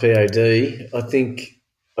nice POD.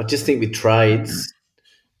 I just think with trades,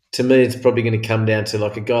 to me, it's probably going to come down to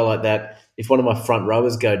like a guy like that. If one of my front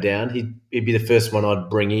rowers go down, he'd be the first one I'd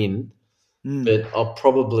bring in. But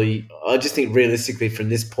I just think realistically from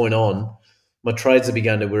this point on, my trades will be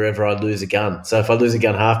going to wherever I lose a gun. So if I lose a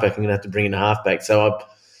gun halfback, I'm going to have to bring in a halfback. So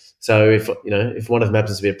if one of them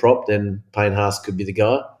happens to be a prop, then Payne Haas could be the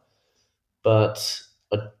guy. But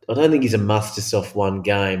I don't think he's a must just off one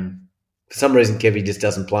game. For some reason, Kevy just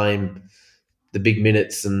doesn't play him the big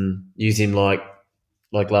minutes and use him like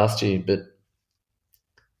last year.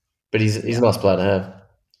 But he's a nice player to have.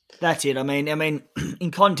 That's it. I mean,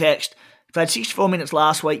 in context, he played 64 minutes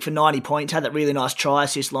last week for 90 points, had that really nice try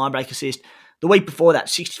assist, line break assist. The week before that,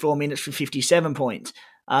 64 minutes for 57 points.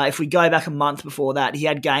 If we go back a month before that, he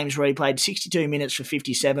had games where he played 62 minutes for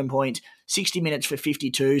 57 points, 60 minutes for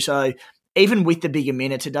 52. So even with the bigger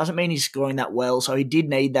minutes, it doesn't mean he's scoring that well. So he did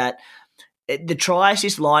need that. The try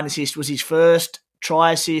assist, line assist was his first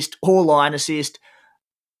try assist or line assist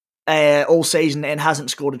all season and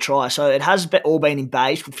hasn't scored a try. So it has all been in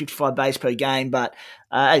base with 55 base per game. But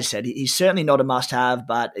as I said, he's certainly not a must-have,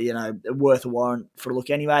 but worth a warrant for a look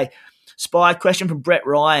anyway. Spy, question from Brett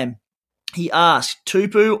Ryan. He asked,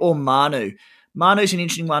 Tupu or Manu? Manu's an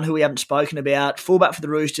interesting one who we haven't spoken about. Fullback for the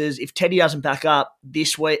Roosters. If Teddy doesn't back up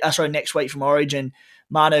next week from Origin,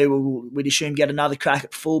 Manu, we'd assume, get another crack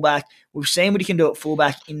at fullback. We've seen what he can do at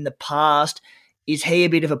fullback in the past. Is he a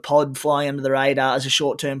bit of a pod flying under the radar as a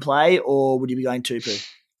short-term play, or would you be going Tupu?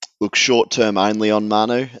 Look, short-term only on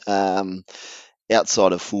Manu.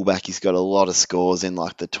 Outside of fullback, he's got a lot of scores in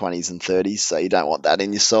like the 20s and 30s, so you don't want that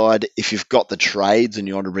in your side. If you've got the trades and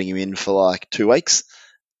you want to bring him in for like 2 weeks,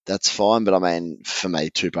 that's fine. But I mean, for me,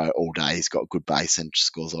 Tupou all day. He's got good base and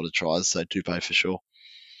scores a lot of tries, so Tupou for sure.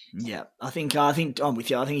 Yeah, I think I'm with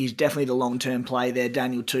you. I think he's definitely the long-term play there,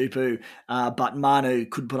 Daniel Tupu. But Manu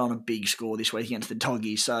could put on a big score this week against the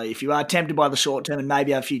Doggies. So if you are tempted by the short-term and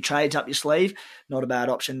maybe have a few trades up your sleeve, not a bad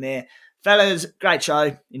option there. Fellas, great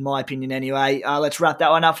show, in my opinion anyway. Let's wrap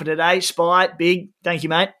that one up for today. Spy, big, thank you,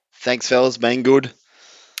 mate. Thanks, fellas. Been good.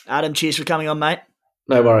 Adam, cheers for coming on, mate.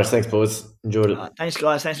 No worries. Thanks, boys. Enjoyed it. Thanks,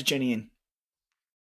 guys. Thanks for tuning in.